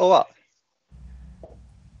exit or what?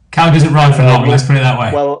 Cal doesn't ride for long, let's put it that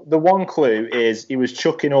way. Well, the one clue is he was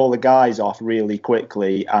chucking all the guys off really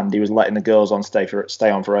quickly and he was letting the girls on stay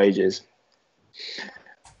on for ages.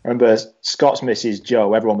 I remember Scott's Mrs.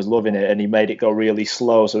 Joe, everyone was loving it and he made it go really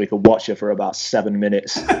slow so we could watch her for about 7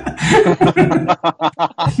 minutes.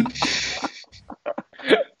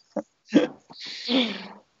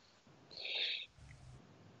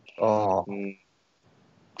 Oh.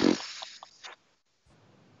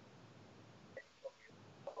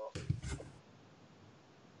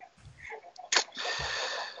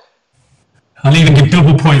 I'll even give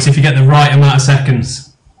double points if you get the right amount of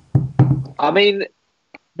seconds. I mean,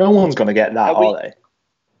 no one's going to get that, are they?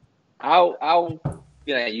 How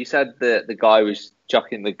you said that the guy was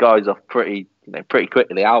chucking the guys off pretty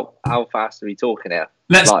quickly. How fast are we talking here?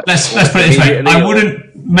 Let's put it this way. I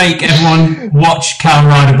wouldn't make everyone watch Cal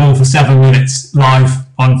ride a ball for 7 minutes live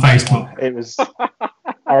on Facebook. It was.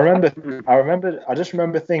 I just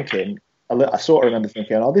remember thinking, I sort of remember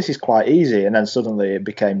thinking, "Oh, this is quite easy," and then suddenly it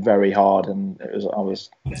became very hard, and I was.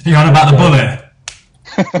 You're on about the bullet.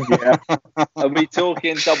 Yeah. Are we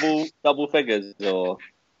talking double figures or?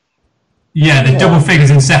 Yeah, the double figures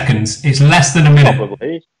in seconds. It's less than a minute.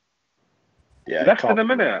 Probably. Yeah, Less than a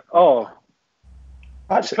minute. Oh,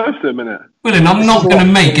 actually, close to a minute. Well, then I'm not going to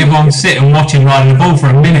make everyone sit and watch him riding the ball for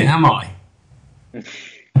a minute, am I?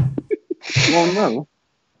 Well, no.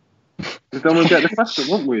 Because then we'll get the question,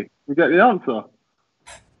 won't we? We get the answer.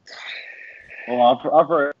 Well, I've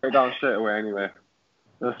wrote it down straight away anyway.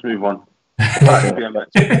 Let's move on.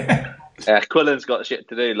 Yeah, Quillan's got shit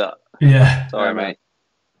to do, look. Yeah. Sorry, mate.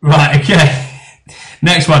 Right, okay.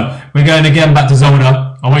 Next one. We're going again back to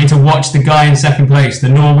Zolder. I want you to watch the guy in second place, the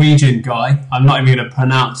Norwegian guy. I'm not even going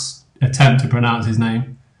to attempt to pronounce his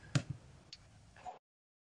name.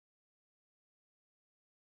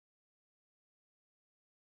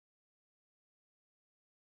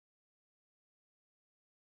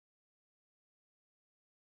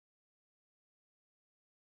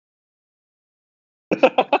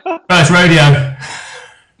 First rodeo.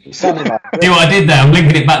 See what I did there? I'm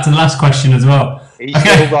linking it back to the last question as well. He's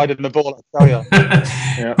still riding the ball, I tell you.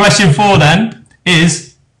 Yeah. Question 4 then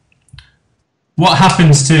is, what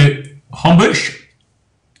happens to Hombush?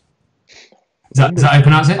 Is that how you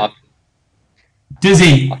pronounce it? Does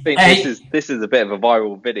he? I think this is a bit of a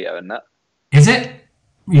viral video, isn't it? Is it?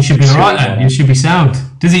 You should be alright then. You should be sound.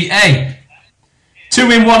 Does he A, 2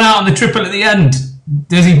 in 1 out on the triple at the end?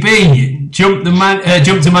 Does he B, jump to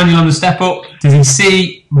manual on the step up? Does he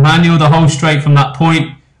C, manual the whole straight from that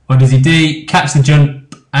point? Or does he D, catch the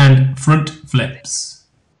jump and front flips?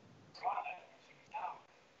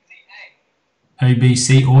 A, B,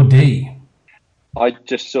 C or D? I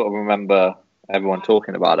just sort of remember everyone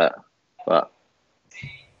talking about it, but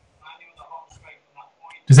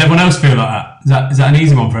Does everyone else feel like that? Is that an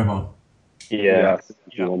easy one for everyone? Yeah.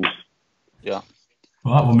 Yeah.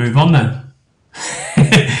 All right, we'll move on then.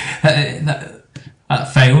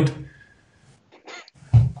 that failed.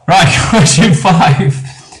 Right, question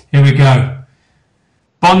 5. Here we go.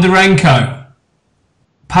 Bondarenko.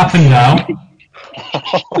 Papandreou.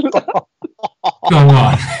 Go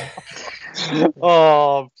on.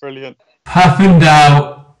 Oh, brilliant.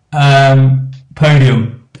 Papandreou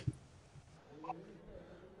podium.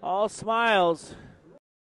 All smiles.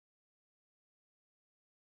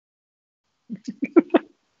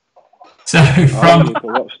 So from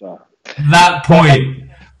that point,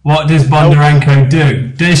 what does Bondarenko do?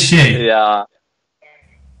 Does she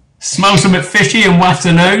smell something fishy and waft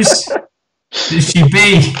her nose? Does she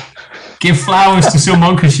B, give flowers to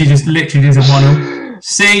someone because she just literally doesn't want them?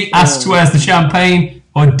 C, asks where's the champagne?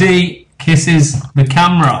 Or D, kisses the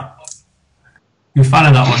camera? You're a fan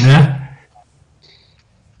of that one, yeah?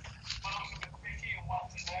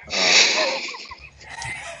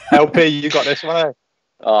 LP, you got this one, eh?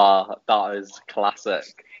 Oh, that is classic.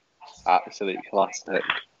 Absolute classic.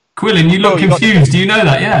 Quillan, you look confused. Do you know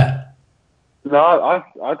that? Yeah. No,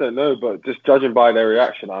 I don't know, but just judging by their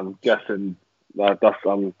reaction, I'm guessing that's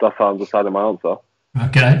how I'm deciding my answer.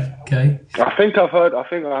 Okay. I think I heard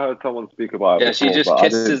someone speak about it. Yeah, before, she just but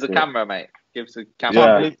kisses the camera, mate. Gives the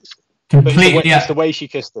camera. Yeah. Completely. It's the way she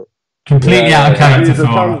kissed it. Completely out of character Use the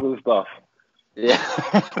for tongues her. and stuff. Yeah.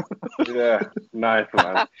 Yeah, nice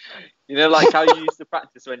man. You know, like how you used to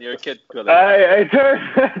practice when you were a kid, Quillan? Hey, don't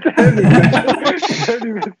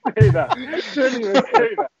even say that. Don't even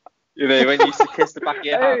say that. You know, when you used to kiss the back of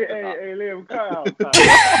your hand. Hey, Liam, cut out.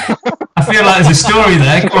 I feel like there's a story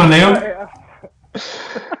there. Come on, Liam.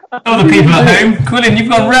 All the people at home. Quillan, you've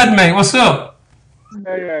gone red, mate. What's up?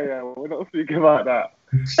 Yeah. We're not speaking about that.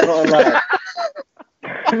 Not alive.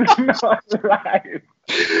 Not alive.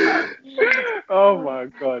 Oh my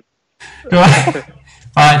god.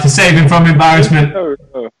 Alright, to save him from embarrassment. No.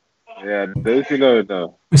 Yeah, those who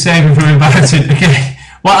know. We're saving him from embarrassment. Okay.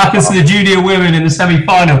 What happens to the junior women in the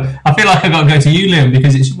semi-final? I feel like I've got to go to you, Liam,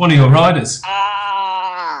 because it's one of your riders.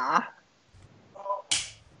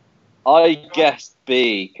 I guessed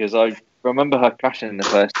B because I remember her crashing in the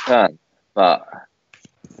first turn, but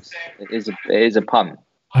it is a pun.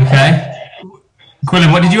 Okay.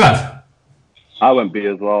 Quillan, what did you have? I went B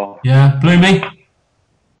as well. Yeah, Bloomy?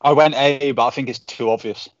 I went A, but I think it's too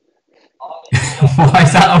obvious. Why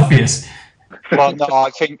is that obvious? Well, no, I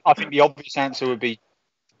think the obvious answer would be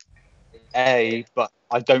A, but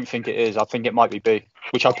I don't think it is. I think it might be B,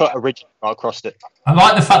 which I put originally across it. I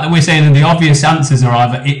like the fact that we're saying that the obvious answers are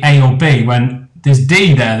either A or B when there's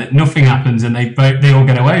D there that nothing happens and they all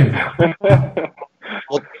get away with it.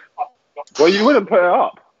 Well, you wouldn't put it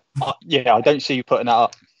up. Yeah, I don't see you putting that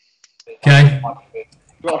up. Okay.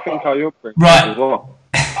 You've got to think how you're bringing Right. as well.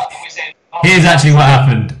 Here's actually what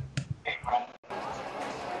happened.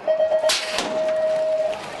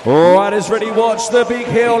 All right, it's ready. Watch the big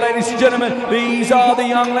hill, ladies and gentlemen. These are the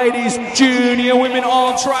young ladies, junior women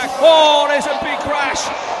on track. Oh, there's a big crash.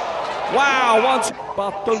 Wow, once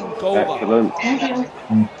button over.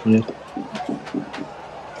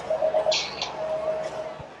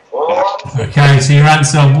 Okay, so your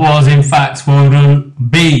answer was in fact well done,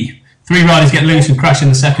 B. 3 riders get loose and crash in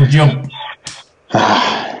the second jump.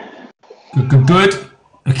 Good.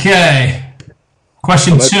 Okay.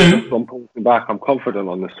 Question 2. I'm pulling back. I'm confident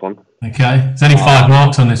on this one. Okay. There's only 5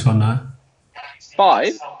 marks on this one now.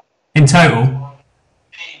 5? In total.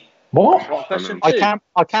 What? Question 2?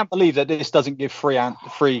 I can't believe that this doesn't give free.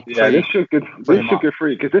 Yeah, this should give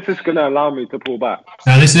free because this is going to allow me to pull back.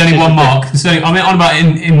 No, this is only 1 mark. This is only, I mean, on about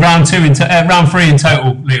in round 2, round 3 in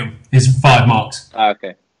total, Liam, is 5 marks.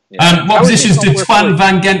 Okay. Yeah. What positions did Twan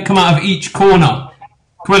Van Gent come out of each corner?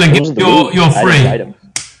 Quillan, you're free.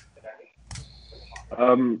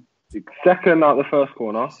 Second out the first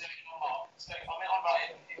corner. Is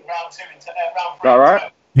that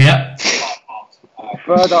right? Yeah.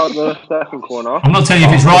 Third out the second corner. I'm not telling you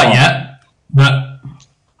if it's right yet, but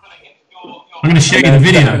I'm going to show you the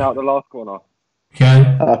video. Second out the last corner. Okay.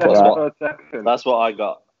 That's what I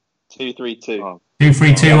got. 2, 3, 2. 2,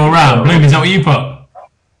 3, 2 all round. Bloom, is that what you put?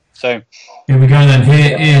 So here we go then.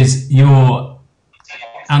 Here is your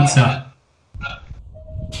answer.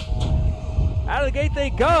 Out of the gate they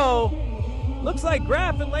go. Looks like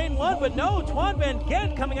Graf in lane 1, but no, Twan Van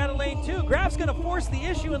Gent coming out of lane 2. Graf's going to force the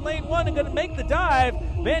issue in lane 1 and going to make the dive.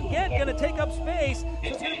 Van Gent going to take up space. So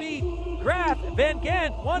it's going to be Graf, Van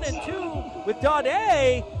Gent, 1 and 2 with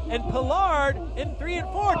Daudet and Pollard in 3 and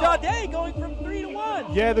 4. Daudet going from 3 to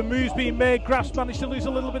 1. Yeah, the move's being made. Graf's managed to lose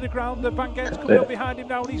a little bit of ground. Van Gent's coming up behind him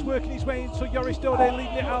now and he's working his way in. So Joris Daudet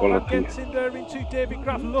leading it out. Van Gent's in there into David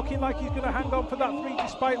Graf, looking like he's going to hang on for that 3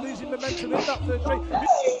 despite losing momentum in that third straight.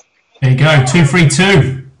 There you go, 2, 3, 2.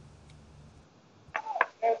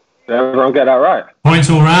 Did everyone get that right? Points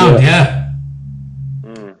all round, yeah.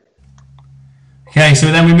 Okay,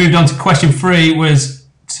 so then we moved on to question 3, was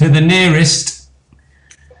to the nearest.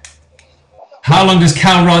 How long does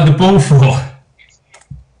Cal ride the bull for?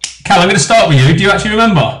 Cal, I'm going to start with you. Do you actually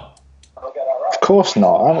remember? Of course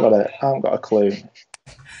not. I haven't got a clue.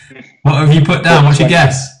 What have you put down? What's your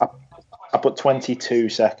guess? I put 22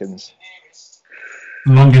 seconds.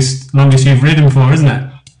 Longest you've ridden for, isn't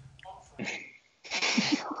it?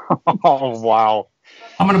 oh wow!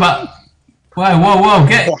 I'm on about. Whoa!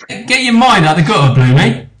 Get your mind out the gutter,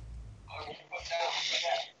 Bloomy.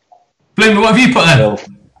 Bloomy, what have you put there?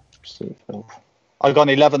 I've got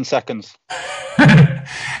 11 seconds.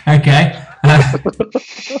 Okay.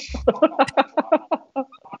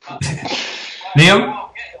 Liam.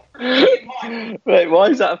 Wait, why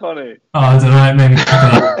is that funny? Oh, I don't know. Maybe.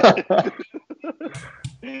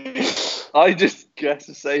 I just guess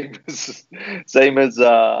the same as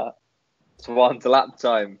Twan's lap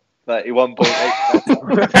time, 31.8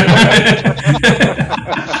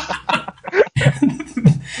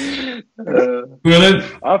 seconds.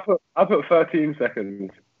 I put 13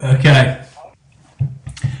 seconds. Okay.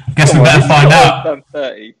 I guess we better find out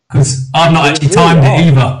because I've not actually timed it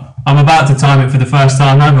either. I'm about to time it for the first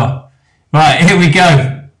time ever. Right, here we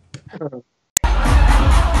go.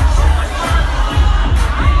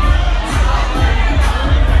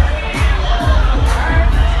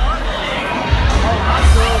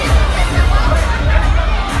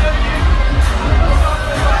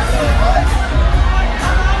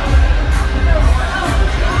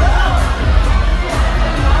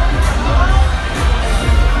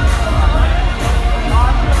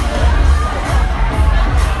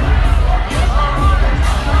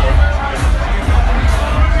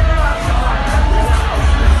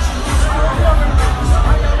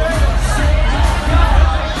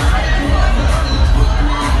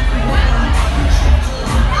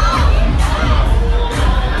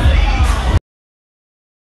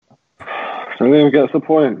 Liam gets the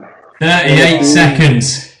point. 38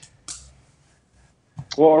 seconds.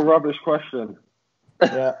 What a rubbish question.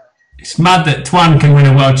 Yeah. It's mad that Twan can win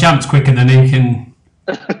a world champs quicker than he can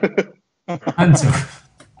answer.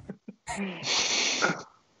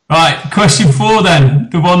 Right, question 4 then.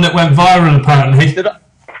 The one that went viral apparently. Did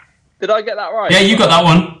I get that right? Yeah, you got that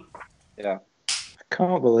one. Yeah. I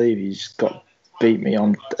can't believe he's beat me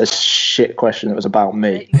on a shit question that was about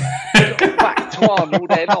me. Back Twan all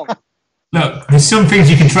day long. Look, there's some things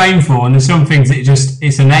you can train for, and there's some things that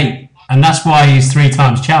it's innate, and that's why he's 3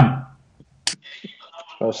 times champ.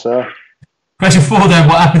 Oh, sir. Question 4 then,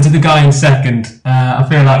 what happened to the guy in second? I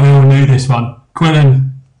feel like we all knew this one.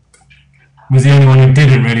 Quillan, was the only one who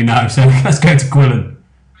didn't really know. So let's go to Quillan.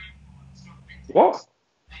 What?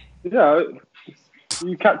 Yeah,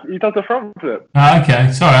 he does a front flip.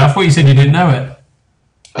 Okay, sorry, I thought you said you didn't know it.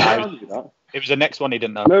 It was the next one he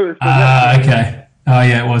didn't know. No, it's the next one. Okay. Oh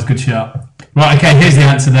yeah, it was good shot. Right, okay, here's the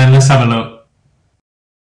answer then. Let's have a look.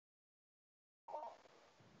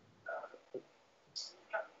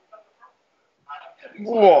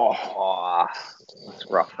 Whoa. Oh, that's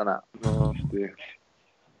rough, isn't it? Oh, dear.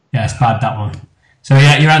 Yeah, it's bad, that one. So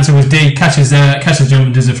yeah, your answer was D. Catches jump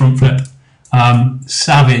and does a front flip.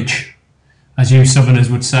 Savage, as you Southerners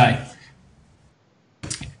would say.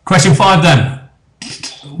 Question 5 then.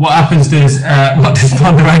 What does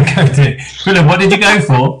Bondarenko do? Quillan, what did you go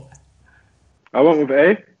for? I went with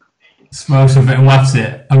A. Smokes of it and whacks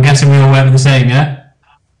it. I'm guessing we all went with the same, yeah?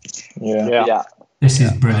 Yeah. This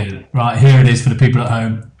is brilliant. Right, here it is for the people at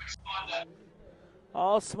home.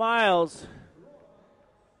 All smiles.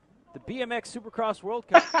 The BMX Supercross World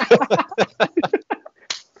Cup.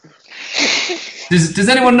 Does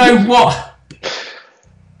anyone know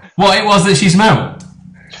what it was that she smelled?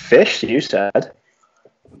 Fish, you said.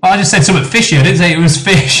 I just said something fishy. I didn't say it was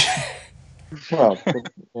fish. Well,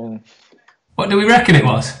 What do we reckon it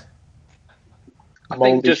was? I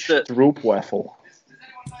think just that. Stroopwafel.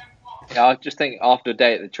 Yeah, I just think after a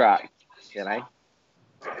day at the track, you know.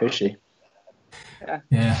 Fishy.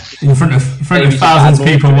 Yeah, in front of thousands of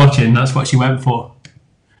people watching, that's what she went for.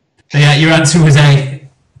 So yeah, your answer was A.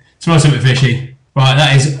 Smells something fishy. Right,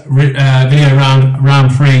 that is video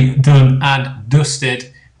round 3 done and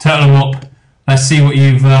dusted. Total them up. Let's see what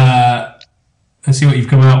you've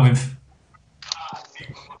come out with.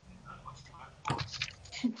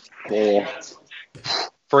 4.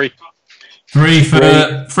 3. 3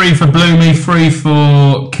 for Bloomy, 3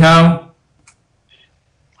 for Cal.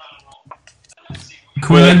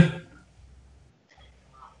 Quillan.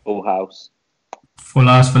 Full house. Full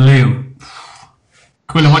house for Liam.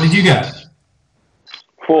 Quillan, what did you get?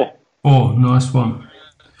 4. 4, nice one.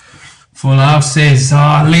 Full house is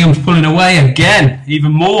Liam's pulling away again,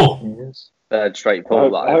 even more. Third straight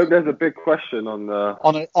pull. I hope there's a big question on the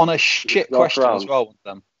on a shit question round. as well with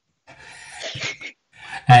them.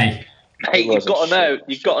 Hey, you've got to know.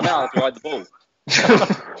 You've got to know how to ride the ball.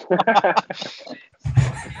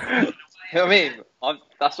 You know what I mean?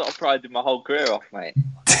 That's what I prided my whole career off, mate.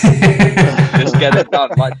 Just get it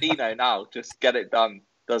done, like Dino now. Just get it done.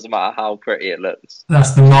 Doesn't matter how pretty it looks.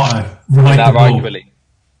 That's the motto. Ride the ball. Right, Willie.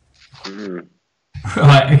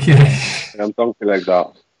 Right, okay. I'm donkey legs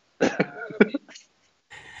out.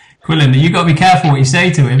 Quillan, you got to be careful what you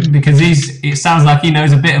say to him because it sounds like he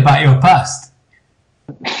knows a bit about your past.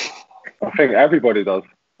 I think everybody does.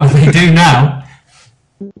 Oh, they do now.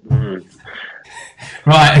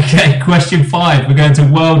 Right, okay, question 5. We're going to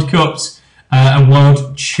World Cups and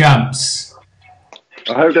World Champs.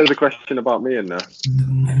 I hope there's a question about me in there.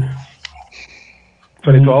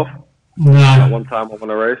 2012? No. That one time I won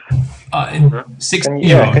a race. 16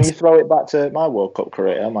 can you throw it back to my World Cup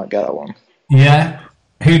career? I might get that one. Yeah.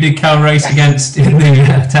 Who did Cal race against in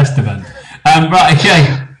the test event? Right,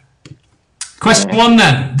 okay. Question 1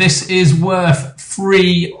 then. This is worth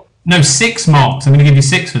 6 marks. I'm going to give you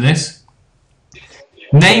 6 for this.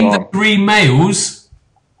 Name the 3 males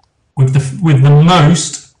with the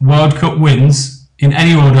most World Cup wins in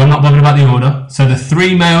any order. I'm not bothered about the order. So the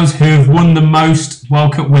 3 males who have won the most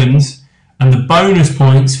World Cup wins, and the bonus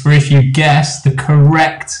points for if you guess the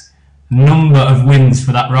correct number of wins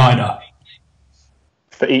for that rider.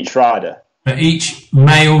 For each rider? For each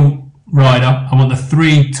male rider, I want the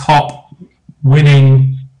 3 top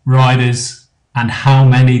winning riders and how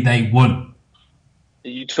many they won. Are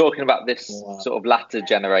you talking about this sort of latter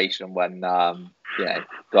generation when gone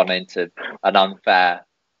into an unfair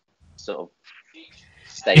sort of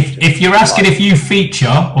stage? If you're asking if you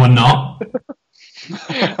feature or not,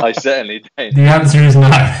 I certainly don't. The answer is no.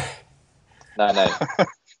 No.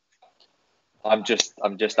 I'm just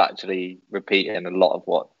actually repeating a lot of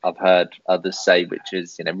what I've heard others say, which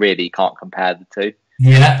is really can't compare the two.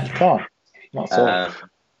 Yeah, you can't. Not so.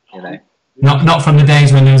 Not from the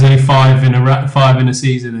days when there was only 5 in a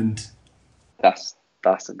season, and that's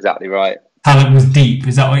exactly right. Talent was deep.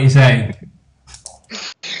 Is that what you're saying?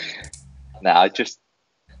 No, I just.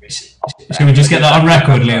 Shall we just get that on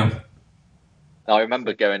record, Liam? I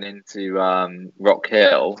remember going into Rock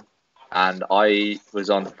Hill, and I was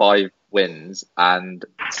on 5 wins, and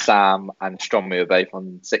Sam and Stromy were both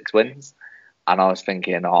on 6 wins, and I was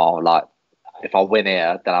thinking, if I win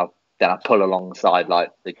here, then I pull alongside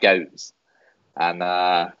like the goats, and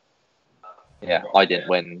I didn't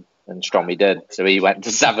win and Stromy did. So he went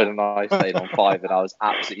to 7 and I stayed on 5, and I was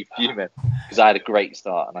absolutely fuming because I had a great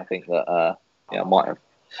start, and I think that might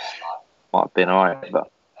have been alright. But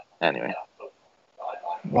anyway.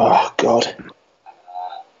 Oh God.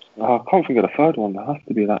 I can't think of the third one. There has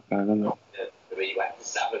to be that guy, doesn't it? He went to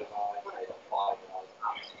 7 and I stayed on 5, and I was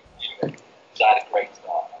absolutely fuming because I had a great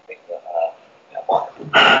start, and I think that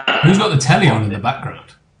Who's got the telly on in the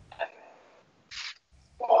background?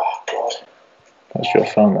 Oh God. That's your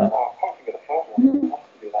phone, that.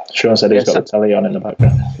 Sean said he's got the telly on in the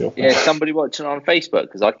background. Yeah, somebody watching on Facebook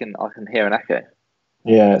because I can hear an echo.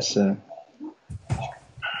 Yeah, it's.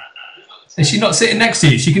 Is she not sitting next to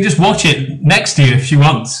you? She can just watch it next to you if she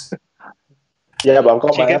wants. Yeah, but I've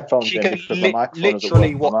got my headphones she in can because my microphone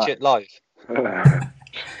literally watch it live.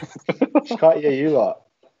 She can't hear you lot.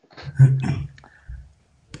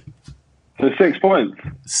 So 6 points.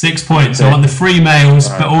 6 points. So on the 3 males,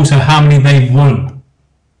 but also how many they've won.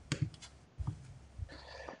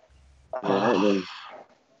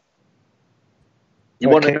 You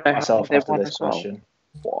want to kick myself after this question?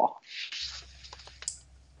 Wow.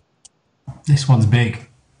 This one's big.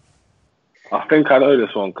 I think I know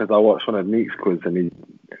this one because I watched one of Neek's quiz and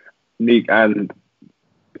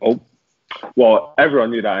everyone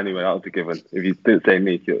knew that anyway. That was a given. If you didn't say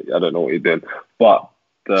Neek, I don't know what you're doing. But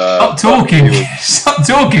stop talking, stop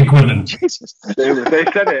talking, Quillan. They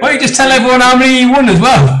said it. Why don't you just tell everyone how many you won as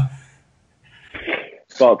well?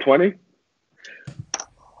 About 20.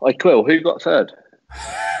 Hey, Quill, who got third?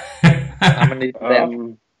 How many?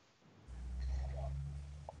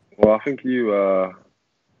 Well, I think you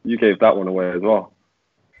gave that one away as well.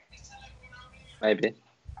 Maybe.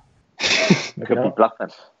 Could be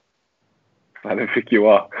bluffing. I don't think you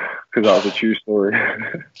are, because that was a true story.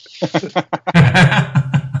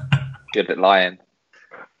 Good at lying.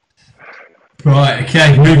 Right,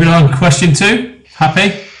 okay, moving on. Question 2.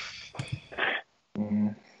 Happy?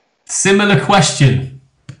 Similar question.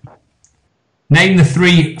 Name the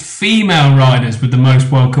 3 female riders with the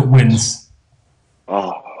most World Cup wins.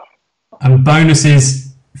 Oh. And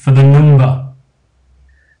bonuses for the number.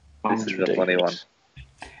 This is a funny one.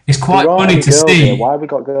 It's quite funny to see. Here. Why have we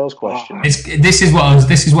got girls' questions? This is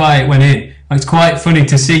why it went in. It's quite funny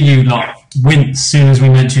to see you lot wince as soon as we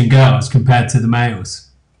mention girls compared to the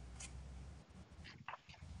males.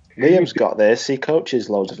 Liam's got this. He coaches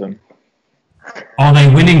loads of them. Are they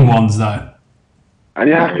winning ones though? And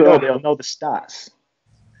you have to know the stats.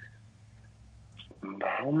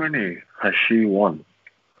 How many has she won?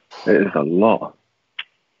 It is a lot.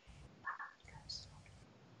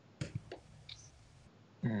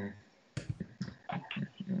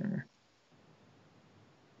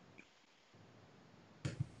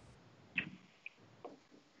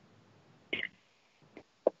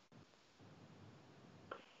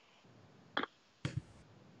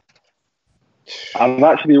 I've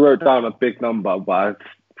actually wrote down a big number,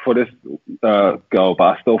 for this girl, but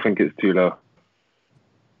I still think it's too low.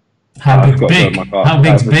 How big's big? How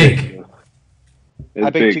big's big? How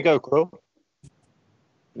big do you go, Quill?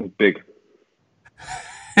 It's big.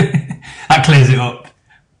 That clears it up.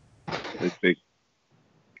 It's big.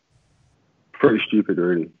 Pretty stupid,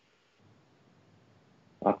 really.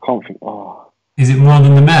 I can't think. Oh. Is it more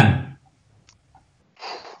than the men?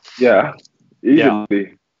 Yeah, easily. Yeah.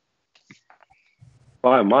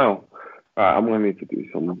 By a mile. Alright, I'm going to need to do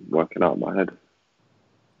some working out in my head.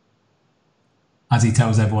 As he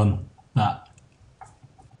tells everyone that.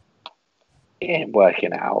 He ain't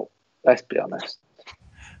working out. Let's be honest.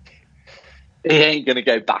 He ain't going to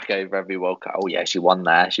go back over every World Cup. Oh, yeah, she won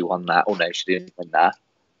there. She won that. Oh, no, she didn't win that.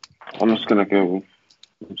 I'm just going to go.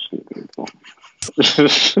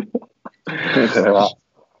 It's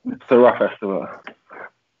a rough estimate.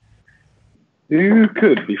 Who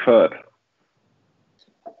could be third?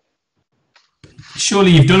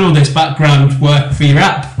 Surely you've done all this background work for your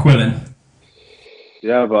app, Quillan.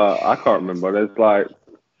 Yeah, but I can't remember. There's like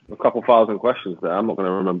a couple thousand questions there. I'm not going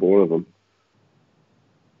to remember all of them.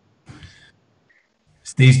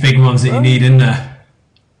 It's these big ones that you need in there.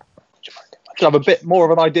 You have a bit more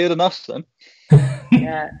of an idea than us, then.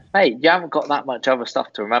 Yeah, mate, you haven't got that much other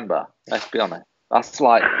stuff to remember. Let's be honest. That's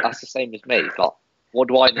the same as me. Like, what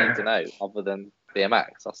do I need to know other than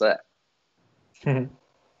BMX? That's it.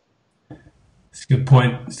 It's a good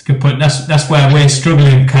point. It's a good point. That's where we're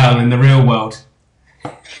struggling, Cal, in the real world.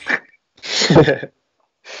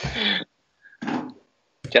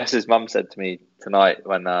 Jess's mum said to me tonight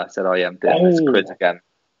when I said, "Oh yeah, I'm doing this quiz again."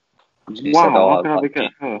 She said, Wow, how can I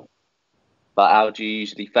get her? But how do you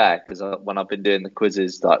usually fare? Because when I've been doing the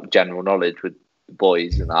quizzes, like general knowledge with the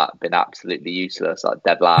boys and that have been absolutely useless, like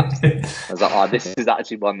dead last. I was like, oh, this is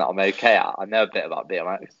actually one that I'm okay at. I know a bit about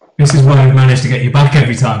BMX. This is why we managed to get you back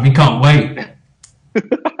every time. You can't wait.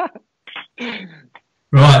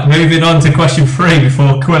 Right, moving on to question 3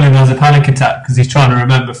 before Quillan has a panic attack because he's trying to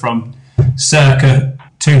remember from circa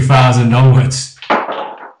 2000 onwards.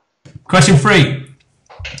 Question 3.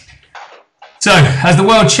 So, as the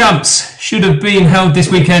World Champs should have been held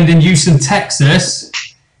this weekend in Houston, Texas,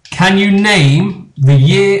 can you name the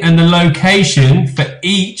year and the location for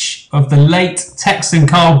each of the late Texan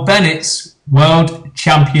Carl Bennett's World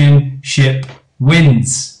Championship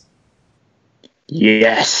wins?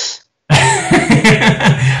 Yes.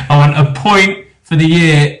 I want a point for the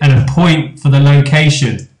year and a point for the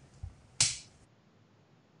location.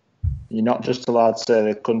 You're not just allowed to say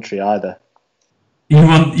the country either.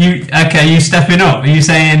 Okay, you stepping up. Are you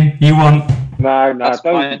saying you want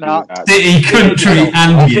city, country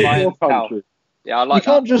and year? Yeah, I like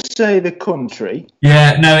You can't just say the country.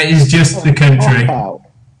 Yeah, no, it is just the country.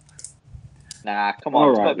 Nah, come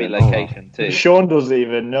on, it's got to be location too. Sean doesn't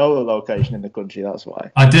even know the location in the country, that's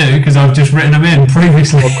why. I do, because I've just written them in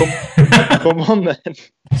previously. Well, come on then.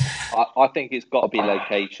 I think it's got to be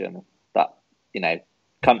location. That,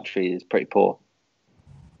 country is pretty poor.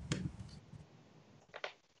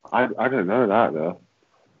 I don't know that though.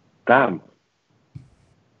 Damn.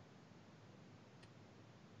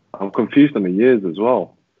 I'm confused on the years as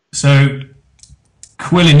well. So,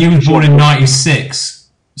 Quillan, you were born in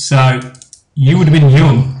 96, so you would have been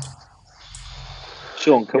young.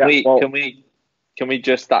 Sean, can we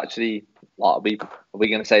just actually, are we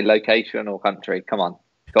going to say location or country? Come on.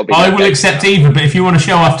 I will accept either, but if you want to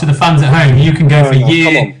show off to the fans at home, you can go for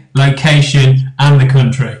year, location, and the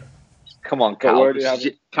country. Come on, Cal. This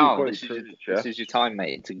is your time,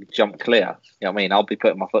 mate, to jump clear. You know what I mean? I'll be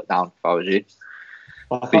putting my foot down if I was you.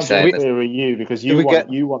 Well, I can't be clear with you because you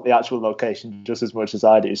want the actual location just as much as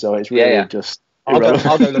I do, so it's really just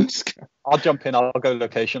irrelevant. I'll jump in. I'll go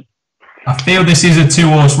location. I feel this is a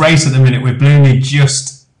 2-horse race at the minute with Bloomy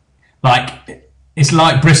just like... It's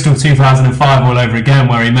like Bristol 2005 all over again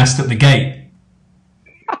where he messed up the gate.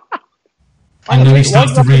 And then he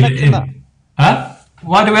starts to reel it in. Huh?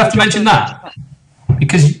 Why do we have to mention that?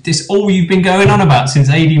 Because it's all you've been going on about since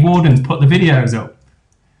AD Warden's put the videos up.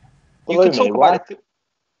 Well,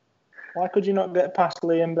 why could you not get past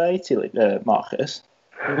Liam Beatty, Marcus?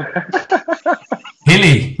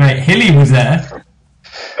 Hilly was there.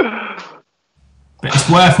 But it's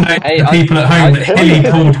worth noting to the people at home that Hilly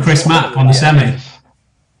pulled Chris Mapp on the semi.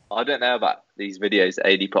 I don't know about these videos that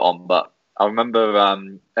AD put on, but I remember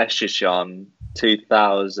Eshishan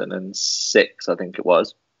 2006, I think it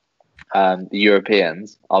was, the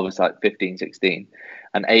Europeans. I was like 15, 16,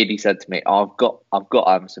 and AD said to me, "Oh, I've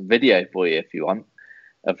got some video for you if you want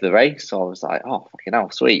of the race." So I was like, "Oh, fucking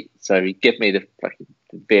hell, sweet!" So he gave me the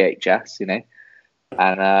VHS,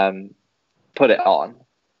 and put it on.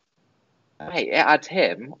 Mate, it had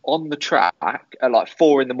him on the track at like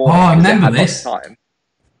 4 a.m. Oh, I remember this. 4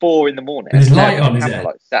 a.m. There's light on, is it?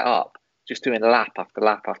 Like set up, just doing lap after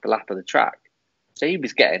lap after lap of the track. So he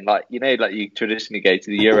was getting like you traditionally go to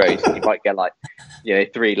the Euros and you might get like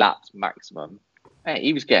 3 laps maximum. Mate,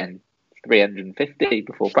 he was getting 350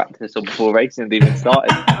 before practice or before racing had even started.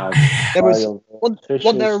 There was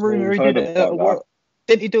one there a rumour he did it at a World.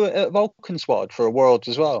 Didn't he do it at Valkenswaard for a Worlds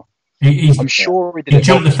as well? I'm sure he did. He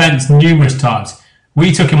jumped the fence numerous times.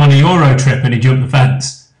 We took him on a Euro trip and he jumped the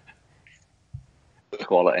fence.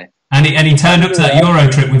 Quality. And he turned up to that Euro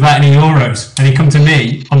trip without any Euros. And he come to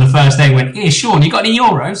me on the first day and went, "Hey, Sean, you got any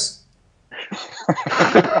Euros?"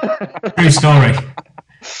 True story.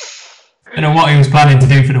 Don't know what he was planning to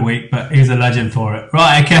do for the week, but he's a legend for it.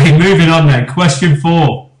 Right, okay, moving on then. Question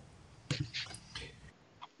 4.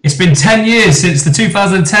 It's been 10 years since the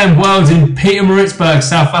 2010 Worlds in Pietermaritzburg,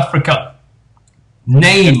 South Africa.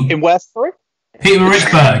 Name. In where, sorry?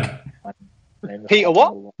 Pietermaritzburg. Peter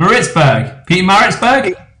what? Maritzburg.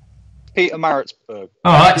 Pietermaritzburg? Pietermaritzburg.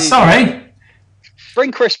 All right, sorry.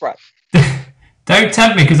 Bring Chris back. Don't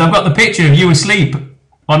tempt me because I've got the picture of you asleep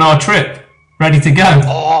on our trip, ready to go.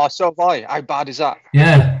 Oh, so have I. How bad is that?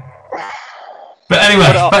 Yeah. But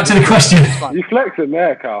anyway, back to the question. You flexing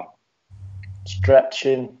there, Carl.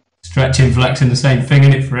 Stretching, flexing, the same thing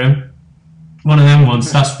in it for him. One of them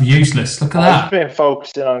ones, that's useless. Look at that. I've been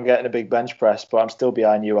focusing on getting a big bench press, but I'm still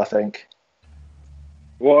behind you, I think.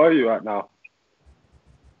 What are you at now?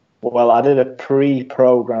 Well, I did a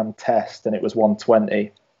pre-programmed test and it was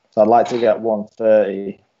 120. So I'd like to get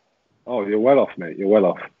 130. Oh, you're well off, mate. You're well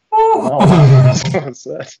off. Oh, that's what I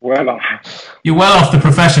said. Well off. You're well off the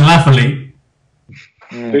professional athlete.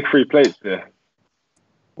 Big 3 plates there.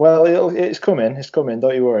 Well, it's coming. It's coming.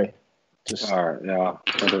 Don't you worry. Just all right. Yeah.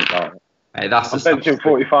 I don't doubt it. Hey, that's I'm benching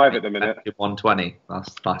 45 at the minute. 120.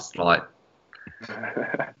 That's like.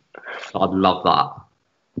 I'd love that.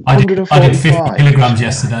 I did 50 kilograms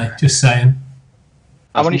yesterday. Just saying.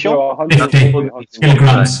 How many shot? 50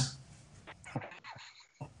 kilograms.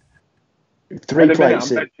 3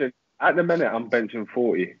 plates. At the minute, I'm benching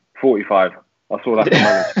 40, 45. That's all I can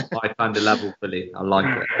manage. I found a level, Billy. I like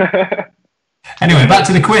it. Anyway, back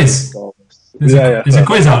to the quiz. There's a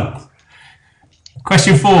quiz on.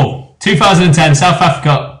 Question 4. 2010, South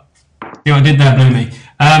Africa. See what I did there, Bloomy.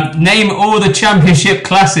 Name all the championship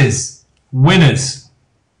classes. Winners.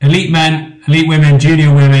 Elite men, elite women,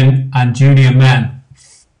 junior women, and junior men.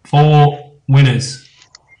 4 winners.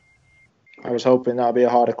 I was hoping that would be a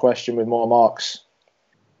harder question with more marks.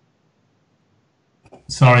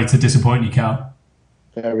 Sorry to disappoint you, Cal.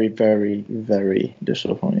 Very, very, very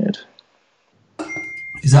disappointed.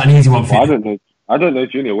 Is that an easy one for you? I don't know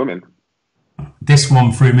junior women. This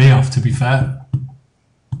one threw me off, to be fair.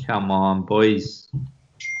 Come on, boys.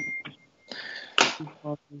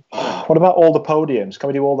 What about all the podiums? Can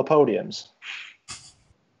we do all the podiums?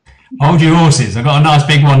 Hold your horses. I've got a nice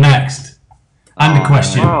big one next. And a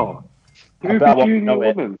question. Wow. Who be junior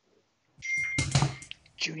women?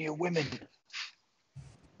 Junior women.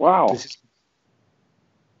 Wow.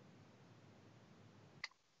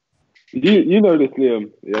 You know this,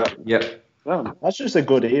 Liam. Yeah. Yep. Yeah. That's just a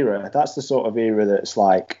good era. That's the sort of era that's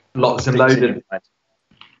like... Lots and loaded.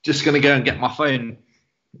 Just going to go and get my phone.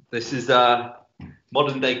 This is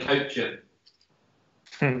modern day coaching.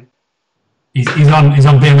 He's on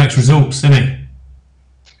BMX results, isn't he?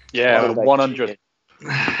 Yeah, 100.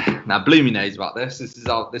 Now, Bloomy knows about this. This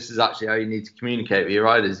is actually how you need to communicate with your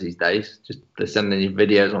riders these days. Just they're sending you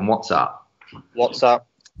videos on WhatsApp.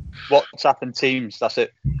 WhatsApp and Teams. That's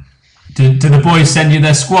it. Do the boys send you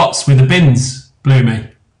their squats with the bins, Bloomy?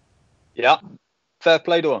 Yeah. Fair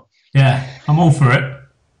play to them. Yeah, I'm all for it.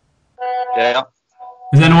 Yeah.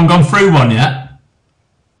 Has anyone gone through one yet?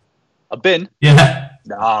 A bin? Yeah.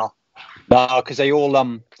 Nah, because they all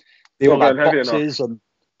have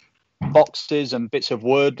boxes and bits of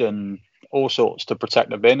wood and all sorts to protect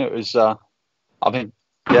the bin. It was, it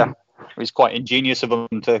was quite ingenious of them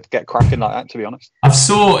to get cracking like that, to be honest. I've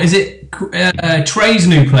saw, is it Trey's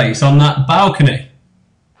new place on that balcony?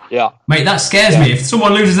 Yeah. Mate, that scares me. If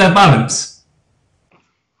someone loses their balance,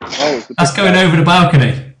 that's going over the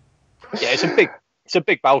balcony. Yeah, it's a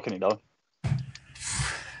big balcony though.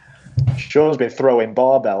 Sean's been throwing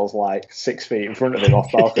barbells like 6 feet in front of him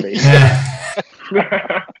off balcony. Yeah.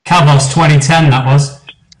 Cavos 2010, that was.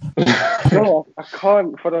 No, I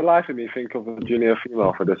can't for the life of me think of a junior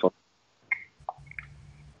female for this one.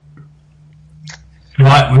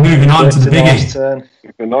 Right, we're moving on to the biggie.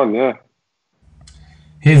 Moving on, yeah.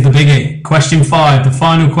 Here's the biggie. Question 5, the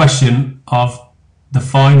final question of the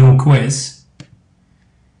final quiz.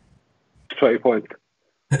 20 points.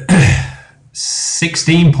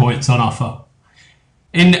 16 points on offer.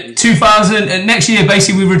 In 2000, next year,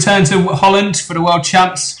 basically, we return to Holland for the World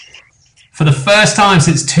Champs for the first time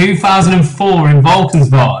since 2004 in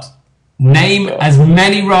Valkenswaard. Name as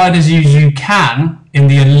many riders as you can in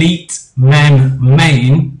the elite men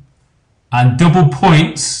main and double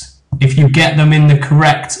points if you get them in the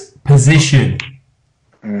correct position.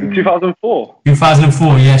 2004?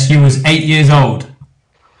 2004, yes, you was 8 years old.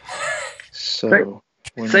 So...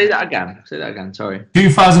 Say that again, sorry.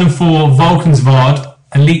 2004 Valkenswaard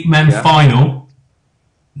Elite Men Final.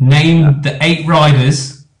 Name the 8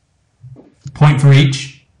 riders, point for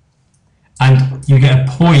each, and you get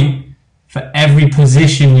a point for every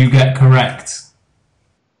position you get correct.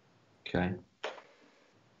 Okay.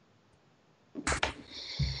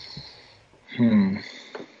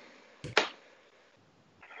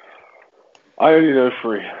 I only know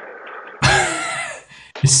 3.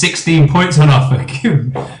 There's 16 points on offer.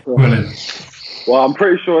 Quillan. Well, I'm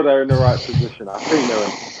pretty sure they're in the right position. I think they're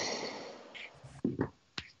in.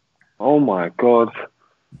 Oh my god.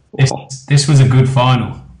 This was a good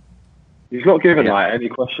final. He's not given like any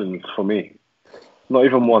questions for me. Not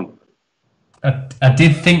even one. I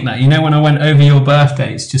did think that. You know, when I went over your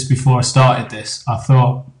birthdays just before I started this, I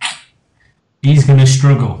thought he's going to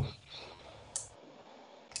struggle.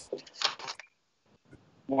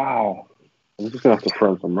 Wow. I'm just going to have to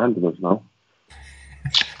throw some randomers now.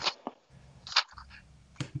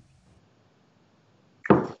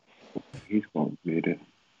 He's going to need it.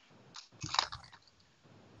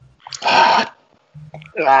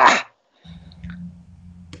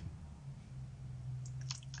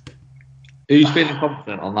 Who's feeling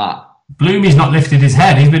confident on that? Bloomy's not lifted his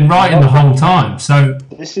head. He's been writing the whole time. So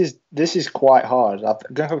this is This is quite hard. I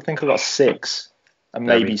think I've got 6 and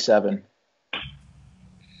maybe 7.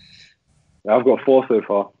 Yeah, I've got 4 so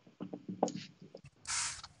far.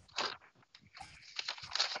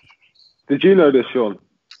 Did you know this, Sean,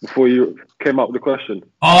 before you came up with the question?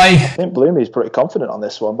 I think Bloomy's pretty confident on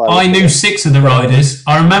this one. I knew 6 of the riders.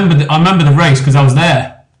 I remember the race because I was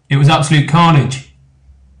there. It was absolute carnage.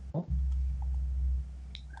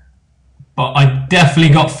 But I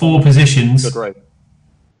definitely got 4 positions. Good race.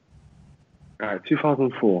 All right,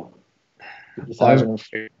 2004. It was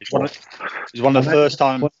one of the first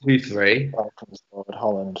time. 1, 2, 3.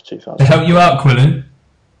 Holland, 2000. To help you out, Quillan.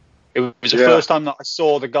 It was the first time that I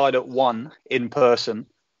saw the guy that won in person,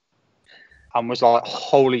 and was like,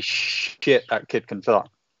 "Holy shit, that kid can fly."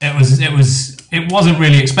 It wasn't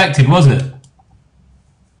really expected, was it?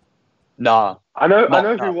 Nah. I know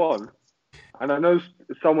who won, and I know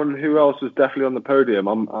someone who else was definitely on the podium.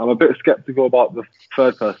 I'm a bit skeptical about the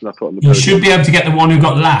third person I put on the podium. You should be able to get the one who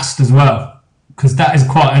got last as well, because that is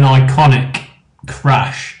quite an iconic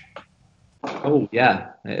crash. Oh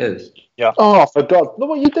yeah, it is. Yeah. Oh, for God! Look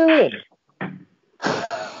what you're doing.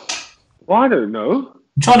 Well, I don't know.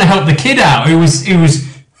 I'm trying to help the kid out who was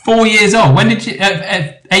 4 years old. When did you?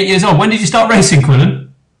 8 years old. When did you start racing,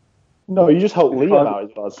 Quillan? No, you just helped Liam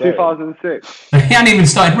out. 2006. He hadn't even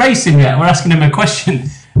started racing yet. We're asking him a question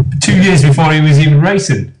 2 years before he was even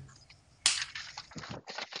racing.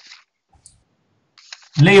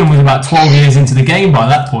 Liam was about 12 years into the game by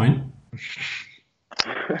that point.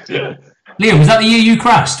 Liam, was that the year you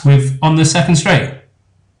crashed on the second straight?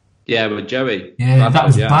 Yeah, with Joey. Yeah, that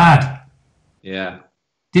was bad. Yeah.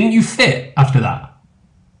 Didn't you fit after that?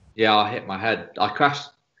 Yeah, I hit my head. I crashed.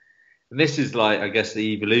 And this is like, I guess,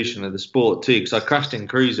 the evolution of the sport too, because I crashed in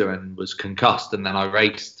cruiser and was concussed, and then I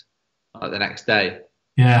raced like the next day.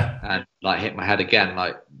 Yeah. And like hit my head again,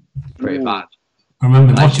 like pretty bad. I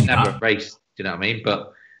remember I watching never that. raced, do you know what I mean?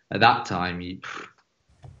 But at that time,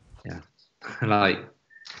 like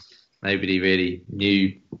nobody really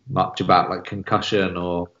knew much about like concussion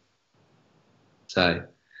or so.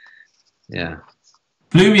 Yeah.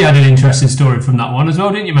 Bloomy had an interesting story from that one as well,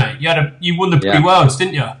 didn't you, mate? You won the pre-worlds,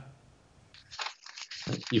 didn't you?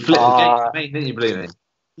 You flipped the gate, didn't you, Bloomy?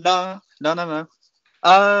 No. No,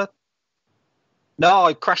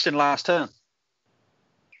 I crashed in last turn.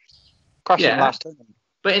 In last turn.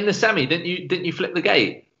 But in the semi, didn't you flip the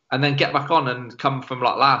gate and then get back on and come from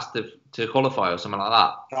like last to qualify or something like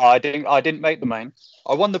that? No, I didn't make the main.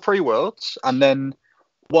 I won the pre-worlds, and then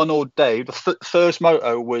one all day. The first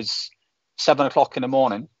moto was 7 o'clock in the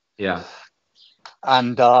morning. Yeah.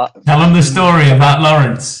 And tell them the story about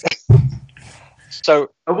Lawrence. So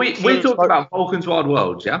we talking about Vulcan's Wild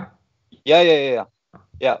Worlds, yeah? Yeah.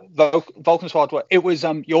 Vulcan's Wild Worlds. It was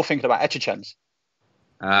you're thinking about Etchichen's.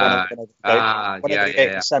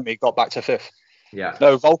 Semi got back to 5th. Yeah.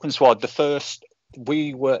 No, Vulcan's Wild. The first,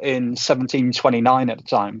 we were in 17:29 at the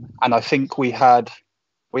time, and I think we had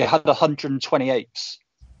 128s.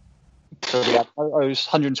 So we had motos,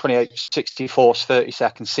 128s, 64s, 30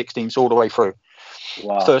 seconds, 16s, all the way through.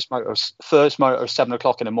 Wow. First moto, 7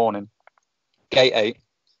 o'clock in the morning. Gate 8,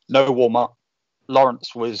 no warm up.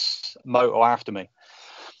 Lawrence was moto after me.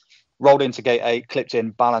 Rolled into gate 8, clipped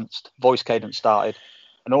in, balanced, voice cadence started,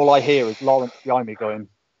 and all I hear is Lawrence behind me going,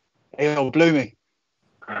 "Hey, old Bloomy,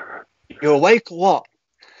 you awake or what?"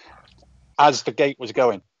 As the gate was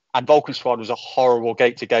going, and Vulcan Squad was a horrible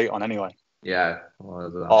gate to gate on anyway. Yeah.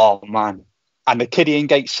 Oh man! And the kiddie in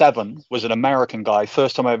gate 7 was an American guy.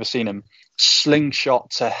 First time I ever seen him. Slingshot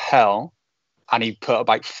to hell, and he put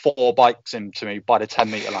about 4 bikes into me by the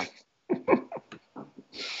 10-meter line.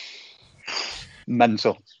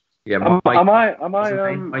 Mental. Yeah. Am I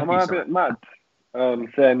a bit mad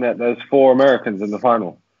saying that there's 4 Americans in the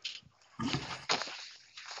final?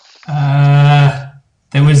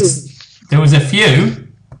 There was a few.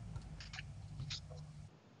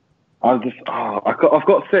 I've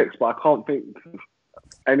got 6, but I can't think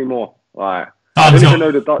anymore. Right. I didn't even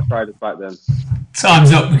know the Dutch riders back then.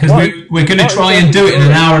 Time's up, because we're going to try and do it in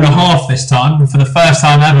an hour and a half this time. And for the first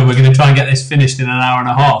time ever, we're going to try and get this finished in an hour and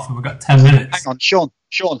a half. And we've got 10 minutes. Hang on, Sean,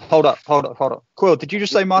 hold up. Quill, did you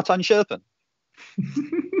just say Martin Sherpen?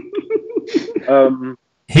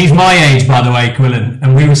 He's my age, by the way, Quillan,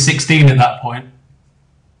 and we were 16 at that point.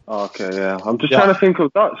 Okay, yeah. I'm just trying to think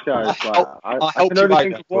of Dutch guys. I can only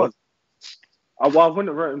think of one. I wouldn't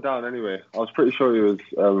have written him down anyway. I was pretty sure he was.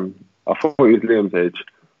 I thought he was Liam's age.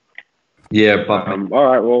 Yeah, but all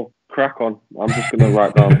right. Well, crack on. I'm just going to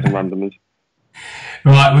write down some randomers.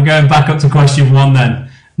 Right, we're going back up to question 1 then.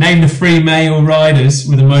 Name the 3 male riders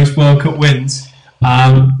with the most World Cup wins.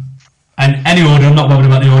 And any order. I'm not bothered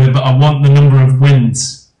about the order, but I want the number of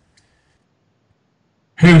wins.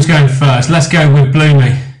 Who's going first? Let's go with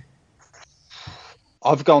Bloomy.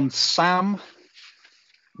 I've gone Sam,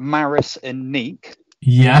 Maris, and Neek.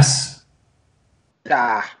 Yes.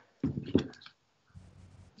 Do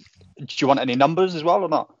you want any numbers as well or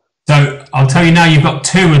not? So I'll tell you now, you've got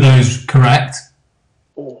 2 of those correct.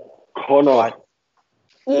 Connor.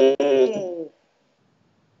 I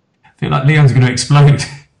feel like Leon's going to explode.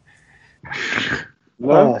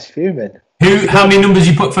 Oh, it's fuming. How many numbers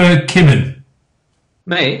you put for Kimmin?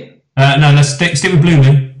 Me? No, let's stick with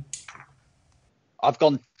Bloomy. I've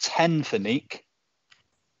gone 10 for Neek.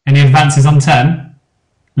 Any advances on 10?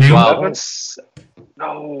 Leon?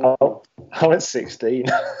 No. I went 16.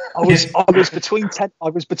 I was between 10. I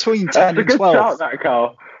was between 10 That's a and good 12. shout, that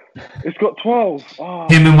Carl. It's got 12. Oh.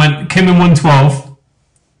 Kimmin won 12.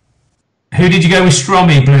 Who did you go with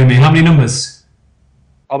Strommy, Bloomy? How many numbers?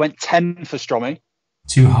 I went 10 for Strommy.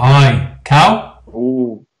 Too high. Cal?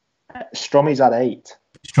 Ooh. Strommy's at 8.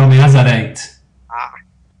 Strommy has had 8.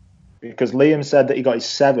 Because Liam said that he got his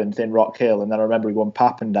 7th in Rock Hill, and then I remember he won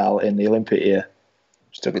Papendal in the Olympic year.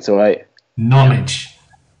 Just took it to 8. Knowledge.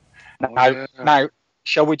 Now,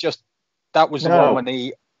 shall we just... That was the one when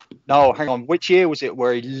he... No, hang on. Which year was it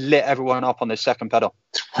where he lit everyone up on his second pedal?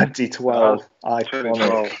 2012.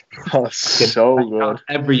 Iconic. Oh, so good.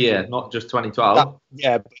 Every year, not just 2012.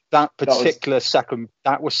 That particular second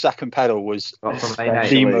pedal was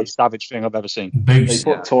the most savage thing I've ever seen. They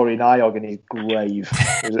put Tory Nyog in his grave.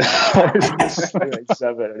 It was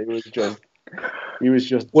 7, and he was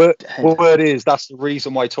just. Word is that's the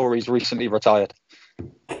reason why Tory's recently retired.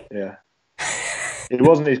 Yeah. It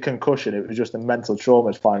wasn't his concussion, it was just the mental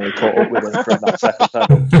trauma finally caught up with him from that second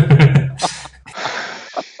pedal.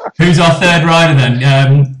 Who's our third rider then?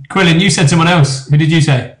 Quillan, you said someone else. Who did you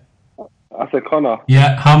say? I said Connor.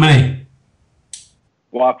 Yeah, how many?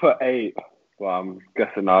 Well, I put 8. Well, I'm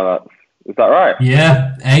guessing now is that right?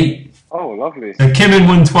 Yeah, 8. Oh, lovely. So Kimmin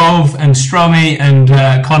won 12 and Strommy and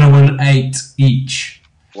Connor won 8 each.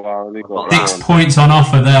 Wow, 6 points on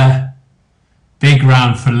offer there. Big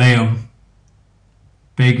round for Liam.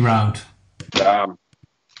 Big round. Damn.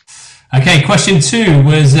 Okay, question 2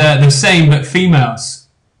 was the same but females.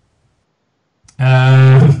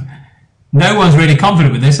 No one's really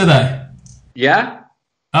confident with this, are they? Yeah.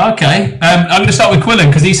 Okay. I'm going to start with Quillan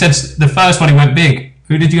because he said the first one he went big.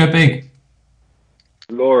 Who did you go big?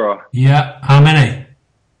 Laura. Yeah. How many?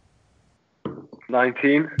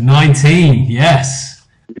 19. 19. Yes.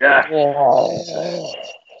 Yeah.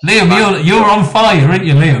 Liam, you're on fire, aren't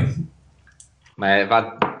you, Liam? Mate, I've had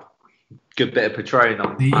a good bit of Patron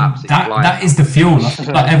on. That is the fuel. I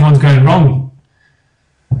feel like everyone's going wrong.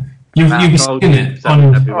 You've been seeing it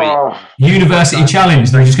on University Challenge.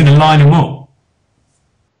 They're just going to line them up.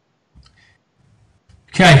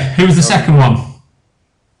 Okay, who was the second one?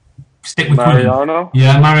 Stick with Mariano.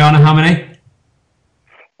 Yeah, Mariano, how many?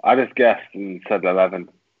 I just guessed and said 11.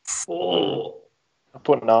 4. I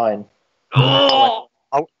put 9. I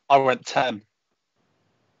went 10.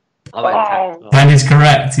 I went 10. 10 is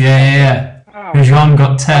correct. Yeah. Jean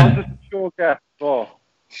got 10. Just a sure guess. 4.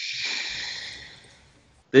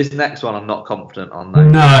 This next one I'm not confident on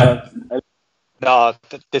though. No,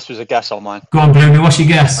 this was a guess on mine. Go on, Bloomy, what's your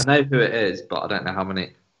guess? I know who it is, but I don't know how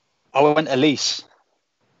many. I went Elise.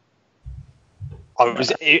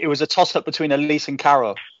 It was a toss-up between Elise and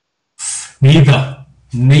Caro. Neither.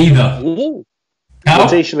 Ooh.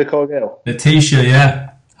 Letitia McCorgill. Letitia,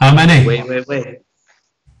 yeah. How many? Wait.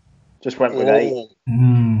 Just went with 8.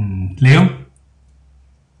 Liam?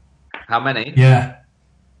 How many? Yeah.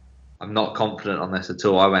 I'm not confident on this at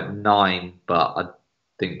all. I went 9, but I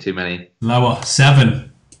think too many. Lower.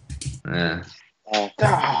 7. Yeah.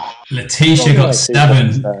 Letitia got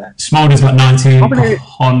 7. Smolder's got 19.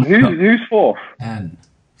 Who's 4th?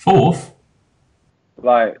 4th?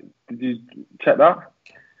 Like, did you check that?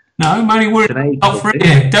 No, Mary, we're top 3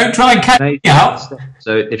 here. Don't try and catch me out.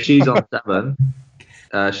 So if she's on 7,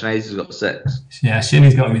 Sinead's has got 6. Yeah,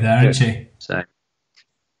 Shinny's got to be there, hasn't she? So.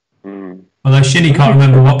 Although Shinny can't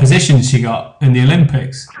remember what position she got in the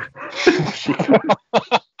Olympics.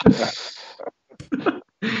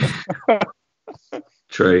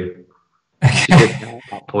 True.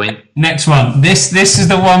 Point. Next one. This is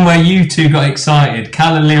the one where you two got excited.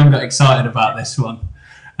 Cal and Liam got excited about this one.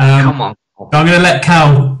 Come on. So I'm going to let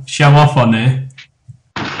Cal show off on here.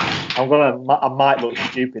 I might look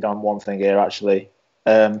stupid on one thing here, actually.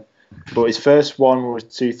 But his first one was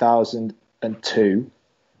 2002,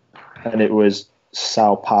 and it was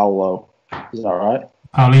Sao Paulo. Is that right?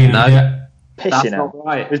 Paulina, no, yeah. Pissing out.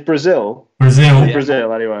 Right. It was Brazil.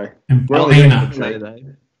 Brazil, anyway. In Paulina.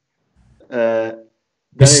 Then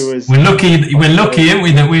it was. We're lucky, aren't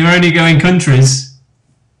we, that we were only going countries.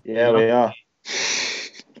 Yeah, we are.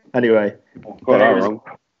 Anyway, got that wrong.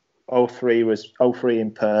 03 was 03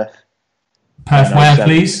 in Perth. Perth where,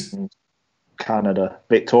 please? Canada.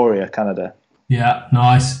 Victoria, Canada. Yeah,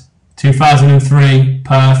 nice. 2003,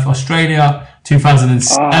 Perth, Australia.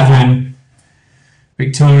 2007,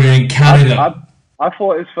 Victoria in Canada. I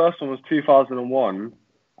thought his first one was 2001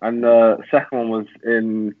 and the second one was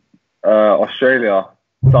in Australia.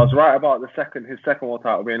 So I was right about his second World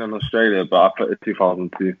title being in Australia, but I put it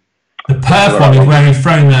 2002. The Perth one is where he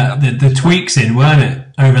thrown the tweaks in, weren't it?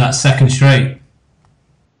 Over that second straight.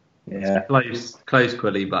 Yeah. Close,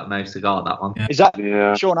 Quilly, but no cigar, that one. Yeah. Is that,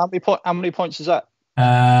 Sean, how many points is that?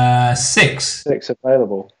 6. 6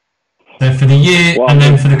 available. So for the year and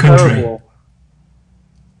then for the country. Terrible.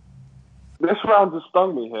 This round has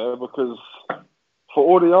stung me here because for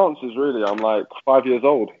all the answers, really, I'm like 5 years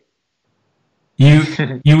old. You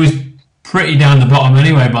was pretty down the bottom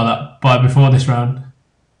anyway by before this round.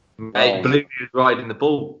 Mate, Bloomy was riding the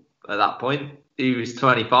ball at that point. He was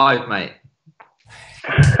 25, mate.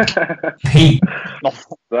 Pete.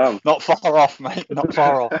 Not far off, mate. Not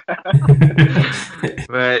far off.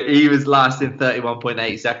 He was last in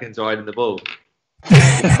 31.8 seconds riding the ball.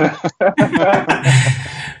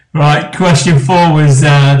 Right, question 4 was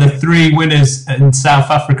the 3 winners in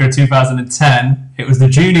South Africa 2010. It was the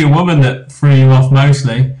junior woman that threw you off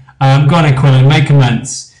mostly. Go on in, Quillan, make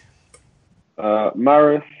amends.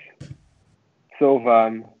 Maris,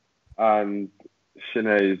 Sylvan, and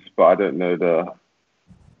Sinead, but I don't know the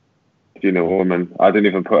junior woman. I didn't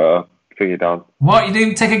even put a thingy down. What? You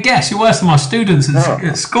didn't take a guess? You're worse than my students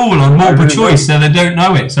at school on multiple choice, so they don't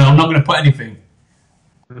know it, so I'm not going to put anything.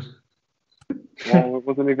 Well, it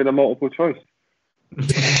wasn't even a multiple choice.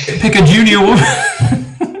 Pick a junior woman.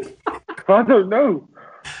 I don't know.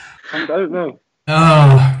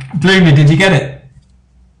 Oh, Bloomy, did you get it?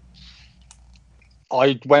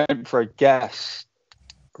 I went for a guess.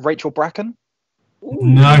 Rachel Bracken?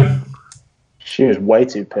 No. She was way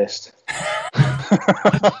too pissed.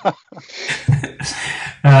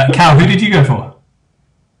 Cal, who did you go for?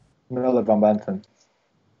 Merle Van Bentham.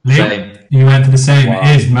 Liam, you went for the same. Wow.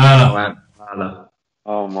 It is Merle.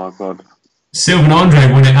 Oh my god. Sylvan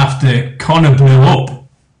Andre won it after Connor blew up.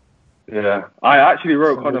 Yeah, I actually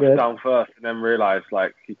wrote Connor down first and then realised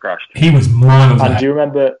like he crashed. He was miles And ahead. do you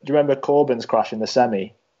remember Corbyn's crash in the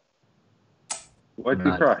semi? Where did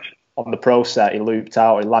he crash? On the pro set, he looped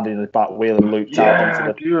out. He landed in the back wheel and looped out onto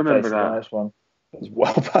the. Do you remember that? Nice one. It was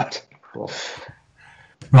well bad.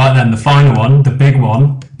 Right then, the final one, the big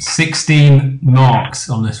one. 16 marks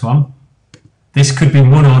on this one. This could be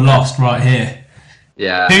won or lost right here.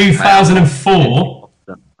 Yeah. 2004.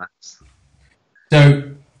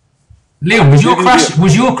 So, Liam, was your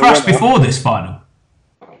crash before this final?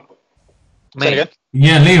 Me?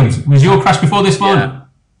 Yeah, Liam, was your crash before this final? Yeah.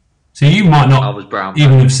 So you might not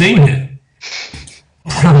even have seen it.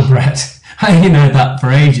 Brown Brett. You know that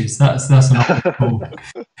for ages. That's not cool.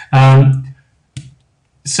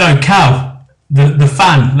 So, Cal, the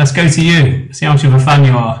fan, let's go to you. See how much of a fan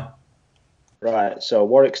you are. Right, so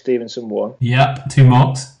Warwick Stevenson won. Yeah, 2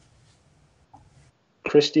 marks.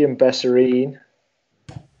 Christian Besserine,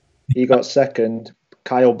 he got second.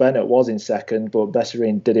 Kyle Bennett was in second, but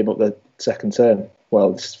Besserine did him up the second turn.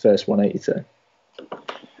 Well, it's first 180 turn.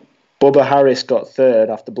 Bubba Harris got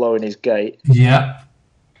third after blowing his gate. Yeah.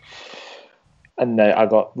 And I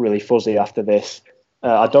got really fuzzy after this.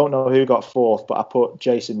 I don't know who got fourth, but I put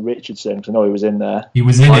Jason Richardson because I know he was in there. He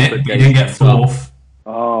was in it, but he didn't get fourth.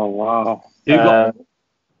 Oh wow! Who got and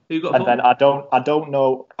fourth? then I don't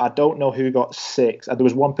know who got sixth. There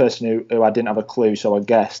was one person who I didn't have a clue, so I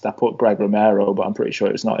guessed. I put Greg Romero, but I'm pretty sure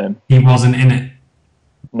it was not him. He wasn't in it.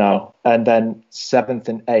 No. And then 7th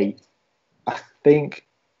and 8th, I think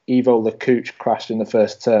Ivo Lecouche crashed in the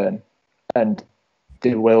first turn, and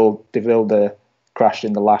De Wilde crashed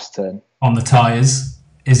in the last turn. On the tyres.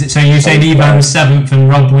 Is it so you're saying Evo was 7th and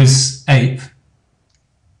Rob was 8th?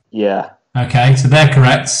 Yeah. Okay, so they're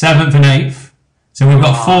correct. 7th and 8th. So we've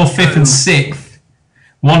got 4th, 5th and 6th.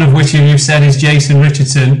 One of which you've said is Jason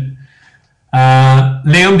Richardson.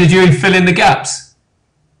 Liam, did you fill in the gaps?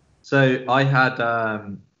 So I had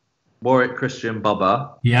Warwick Christian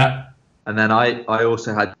Bubba. Yeah. And then I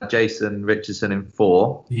also had Jason Richardson in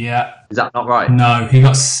 4. Yeah. Is that not right? No, he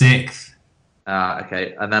got 6th.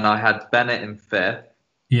 Okay. And then I had Bennett in 5th.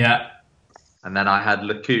 Yeah. And then I had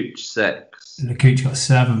Lecouche 6th. Lecouche got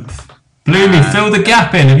 7th. Bloomy, fill the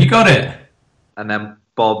gap in. Have you got it? And then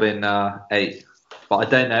Bob in 8th. But I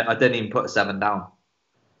don't know. I didn't even put a 7 down.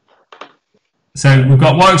 So we've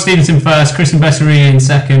got Warwick Stevenson first, Christian Bessery in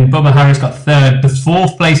second, Bubba Harris got third. The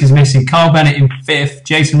fourth place is missing. Carl Bennett in fifth,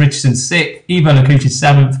 Jason Richardson sixth, Ivo Lacucci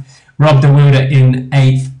seventh, Rob DeWilder in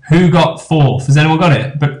eighth. Who got fourth? Has anyone got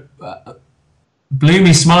it? But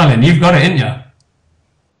Bloomy's smiling. You've got it, ain't you?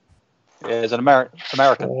 Yeah, it's an American.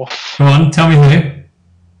 Go on, tell me who.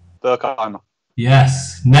 Berkheimer.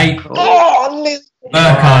 Yes, Nate Berkheimer.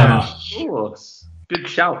 Oh, good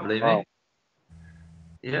shout, Bloomy. Wow.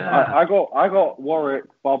 Yeah. I got Warwick,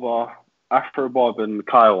 Bubba, Afro Bob, and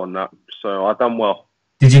Kyle on that, so I've done well.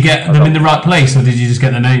 Did you get them in the right place, or did you just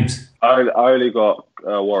get the names? I only got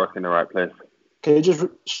Warwick in the right place. Can you just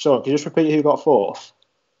repeat who got fourth?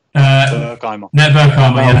 Berkheimer. No,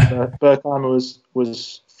 Berkheimer, yeah. Berkheimer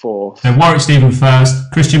was fourth. So Warwick Stephen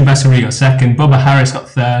first, Christian Bessery got second, Bubba Harris got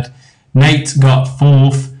third, Nate got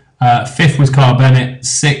fourth, fifth was Carl Bennett,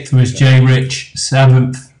 sixth was Jay Rich,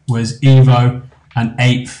 seventh was Evo, and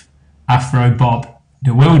eighth, Afro Bob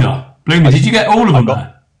DeWilder. Bloomy, did you get all of them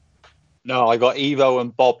there? No, I got Evo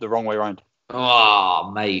and Bob the wrong way around.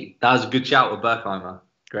 Oh, mate. That was a good shout with Berkheimer.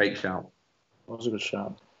 Great shout. That was a good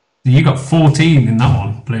shout. You got 14 in that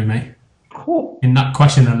one, Bloomy. Cool. In that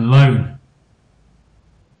question alone.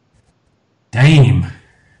 Dame.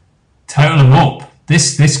 Total them up.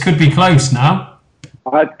 This could be close now.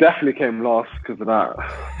 I definitely came last because of that.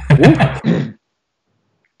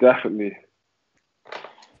 Definitely.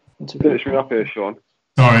 Finish me up here, Sean.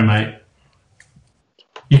 Sorry, mate.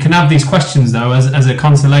 You can have these questions, though, as a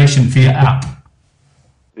consolation for your app.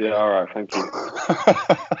 Yeah, all right, thank you.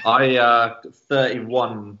 I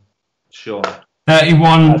 31, Sean.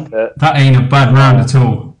 31, that ain't a bad round at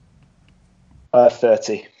all.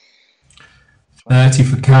 30. 30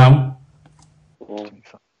 for Cal.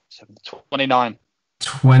 29.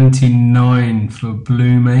 29 for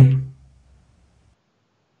Bloomy.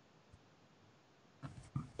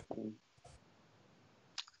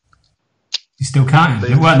 You still counting?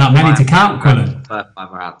 There weren't that many to count, Quillan.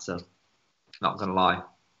 Berkheimer answer. Not going to lie.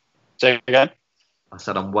 Say it again. I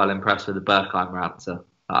said I'm well impressed with the Berkheimer answer.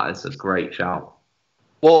 That is a great shout.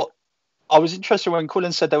 Well, I was interested when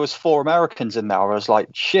Quillan said there was 4 Americans in there. I was like,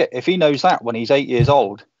 shit, if he knows that when he's 8 years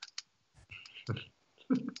old.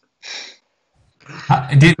 Was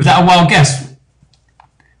that a wild guess?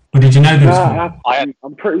 Or did you know there was 4?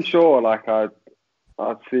 I'm pretty sure, like,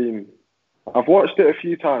 I've watched it a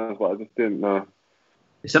few times, but I just didn't know.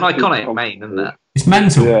 It's an iconic main, isn't it? It's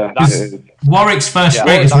mental. Yeah, Warwick's first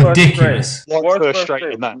straight is ridiculous. Warwick's first straight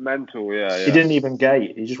is mental, yeah. He didn't even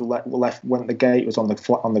gate. He just left when the gate was on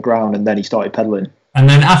the ground, and then he started pedaling. And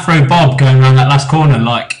then Afro Bob going around that last corner,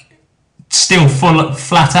 like still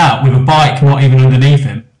flat out with a bike not even underneath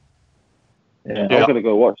him. Yeah, I'm gonna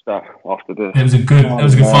go watch that after this. It was a good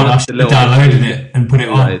fun. I should have downloaded it and put it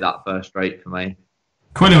on. That first straight for me.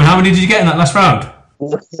 Quillan, how many did you get in that last round?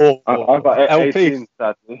 I got LP. 18,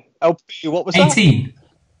 sadly. LP, what was that? 18.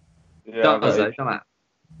 Yeah, Does it, doesn't it?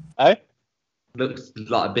 Eh? Looks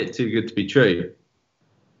like a bit too good to be true.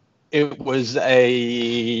 It was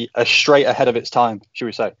a straight ahead of its time, should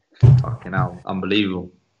we say? Fucking hell,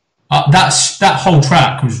 unbelievable. That whole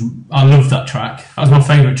track was. I loved that track. That was my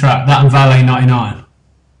favourite track. That and Valet 99.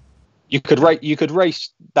 You could race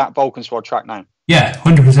that Vulcan Squad track now. Yeah,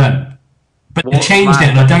 100%. But they changed it,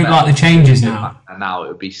 and I don't like the changes now. And now it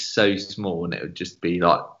would be so small, and it would just be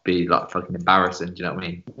like fucking embarrassing. Do you know what I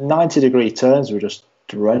mean? 90-degree turns were just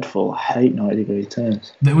dreadful. I hate 90-degree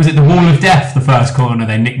turns. Was it the Wall of Death, the first corner?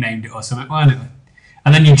 They nicknamed it or something, weren't it?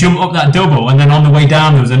 And then you jump up that double, and then on the way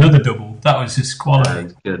down there was another double. That was just quality. Yeah, it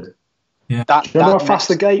was good. Yeah. Do you remember how fast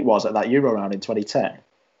the gate was at that Euro round in 2010?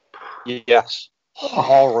 Yes.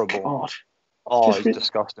 Horrible. God. Oh, it's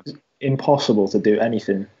disgusting. Impossible to do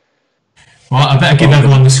anything. Well, I better give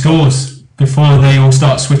everyone the scores before they all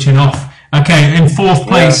start switching off. Okay, in fourth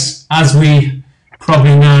place, as we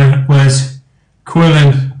probably know, was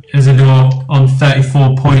Quillan Isidore on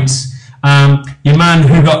 34 points. Your man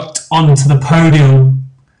who got onto the podium,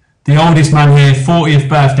 the oldest man here, 40th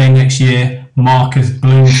birthday next year, Marcus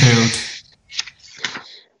Bloomfield.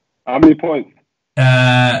 How many points?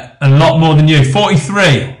 A lot more than you,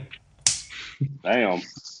 43. Damn.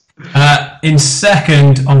 In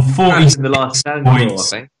second on 46 the last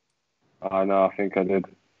points. I think. I know, I think I did.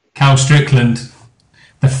 Cal Strickland,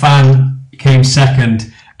 the fan, came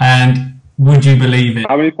second, and would you believe it?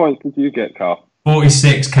 How many points did you get, Carl?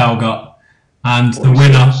 46 Cal got, and the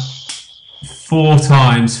winner 4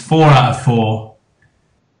 times, 4 out of 4.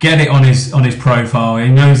 Get it on his profile. He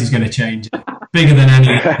knows he's going to change it. Bigger than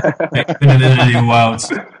any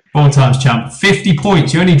worlds. 4 times champ. 50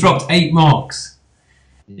 points. You only dropped 8 marks.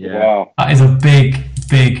 Yeah. Wow. That is a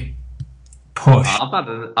big push. I've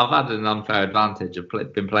had an unfair advantage.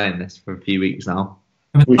 Been playing this for a few weeks now.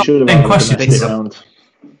 We should have had a domestic round.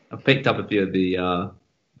 I've picked up a few of the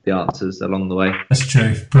answers along the way. That's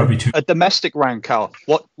true. Probably true. A domestic round, Cal.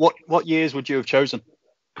 What years would you have chosen?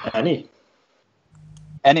 Any.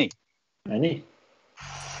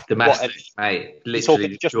 Domestic, mate.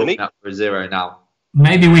 Literally just chalking elite? up for a 0 now.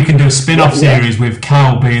 Maybe we can do a spin-off series with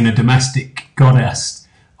Cal being a domestic goddess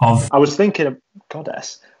of. I was thinking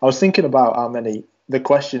about how many the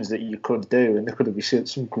questions that you could do, and there could have been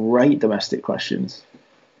some great domestic questions.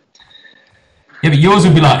 Yeah, but yours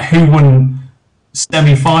would be like who won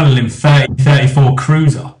semi-final in 30-34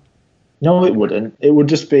 cruiser. No, it wouldn't. It would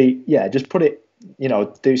just be just put it.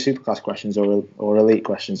 Do superclass questions or elite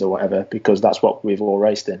questions or whatever, because that's what we've all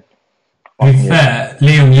raced in. To be fair,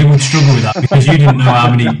 Liam, you would struggle with that because you didn't know how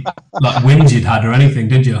many wins you'd had or anything,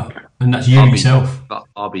 did you? And that's you yourself.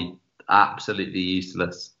 I'll be absolutely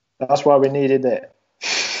useless. That's why we needed it.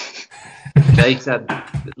 They said,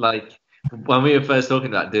 when we were first talking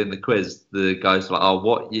about doing the quiz, the guys were like, "Oh,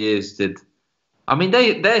 what years did?" I mean,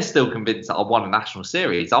 they're still convinced that I won a national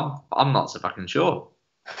series. I'm not so fucking sure.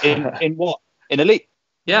 In what? In elite?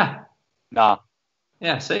 Yeah. Nah.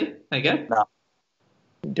 Yeah. See, there you go. Nah.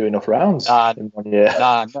 Do enough rounds in 1 year.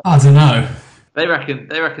 Nah. I don't know. They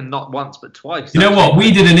reckon not once but twice. You know what?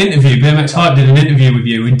 We did an interview. BMX Hype did an interview with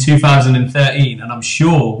you in 2013, and I'm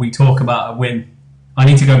sure we talk about a win. I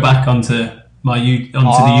need to go back onto the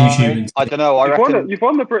YouTube. I don't know. You've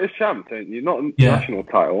won the British champ, don't you? Not a national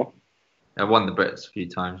title. I won the Brits a few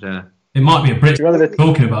times. Yeah. It might be a Brit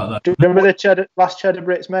talking about that. Do you remember the last Cheddar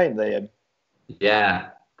Brits main, Liam?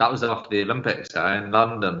 Yeah, that was after the Olympics in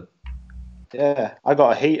London. Yeah, I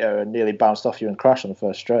got a heater and nearly bounced off you and crashed on the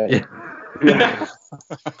first straight. Yeah.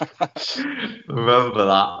 Remember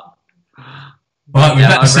that. Right, we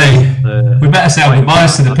better say our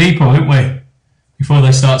goodbyes to the people, don't we? Before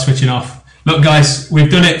they start switching off. Look, guys, we've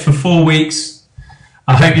done it for 4 weeks.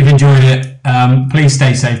 I hope you've enjoyed it. Please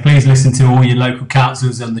stay safe. Please listen to all your local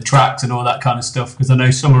councils and the tracks and all that kind of stuff, because I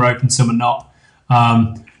know some are open, some are not.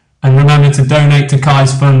 And remember to donate to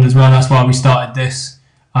Kai's fund as well. That's why we started this.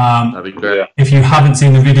 That'd be great. If you haven't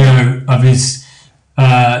seen the video of his,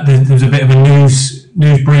 there was a bit of a news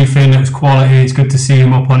briefing. It was quality. It's good to see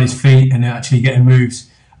him up on his feet and actually getting moves.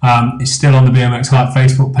 It's still on the BMX Hype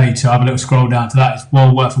Facebook page, so have a little scroll down to that. It's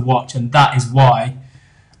well worth a watch, and that is why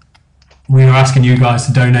we are asking you guys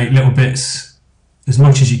to donate little bits, as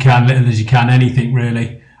much as you can, little as you can, anything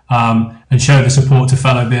really, and show the support to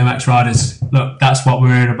fellow BMX riders. Look, that's what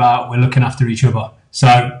we're here about. We're looking after each other.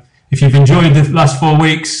 So if you've enjoyed the last 4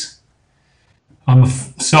 weeks, I'm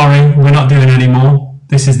sorry, we're not doing any more.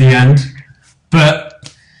 This is the end.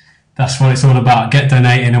 But that's what it's all about. Get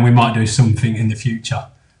donating and we might do something in the future.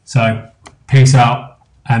 So peace out,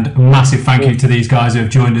 and a massive thank you to these guys who have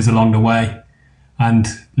joined us along the way. And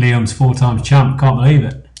Liam's 4-time champ, can't believe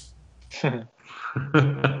it.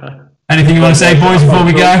 Anything you want to say, boys, before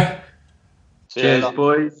we go? Cheers,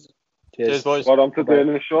 boys. Cheers, boys. Well done for doing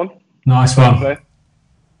this, Sean. Nice one.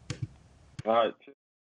 All right.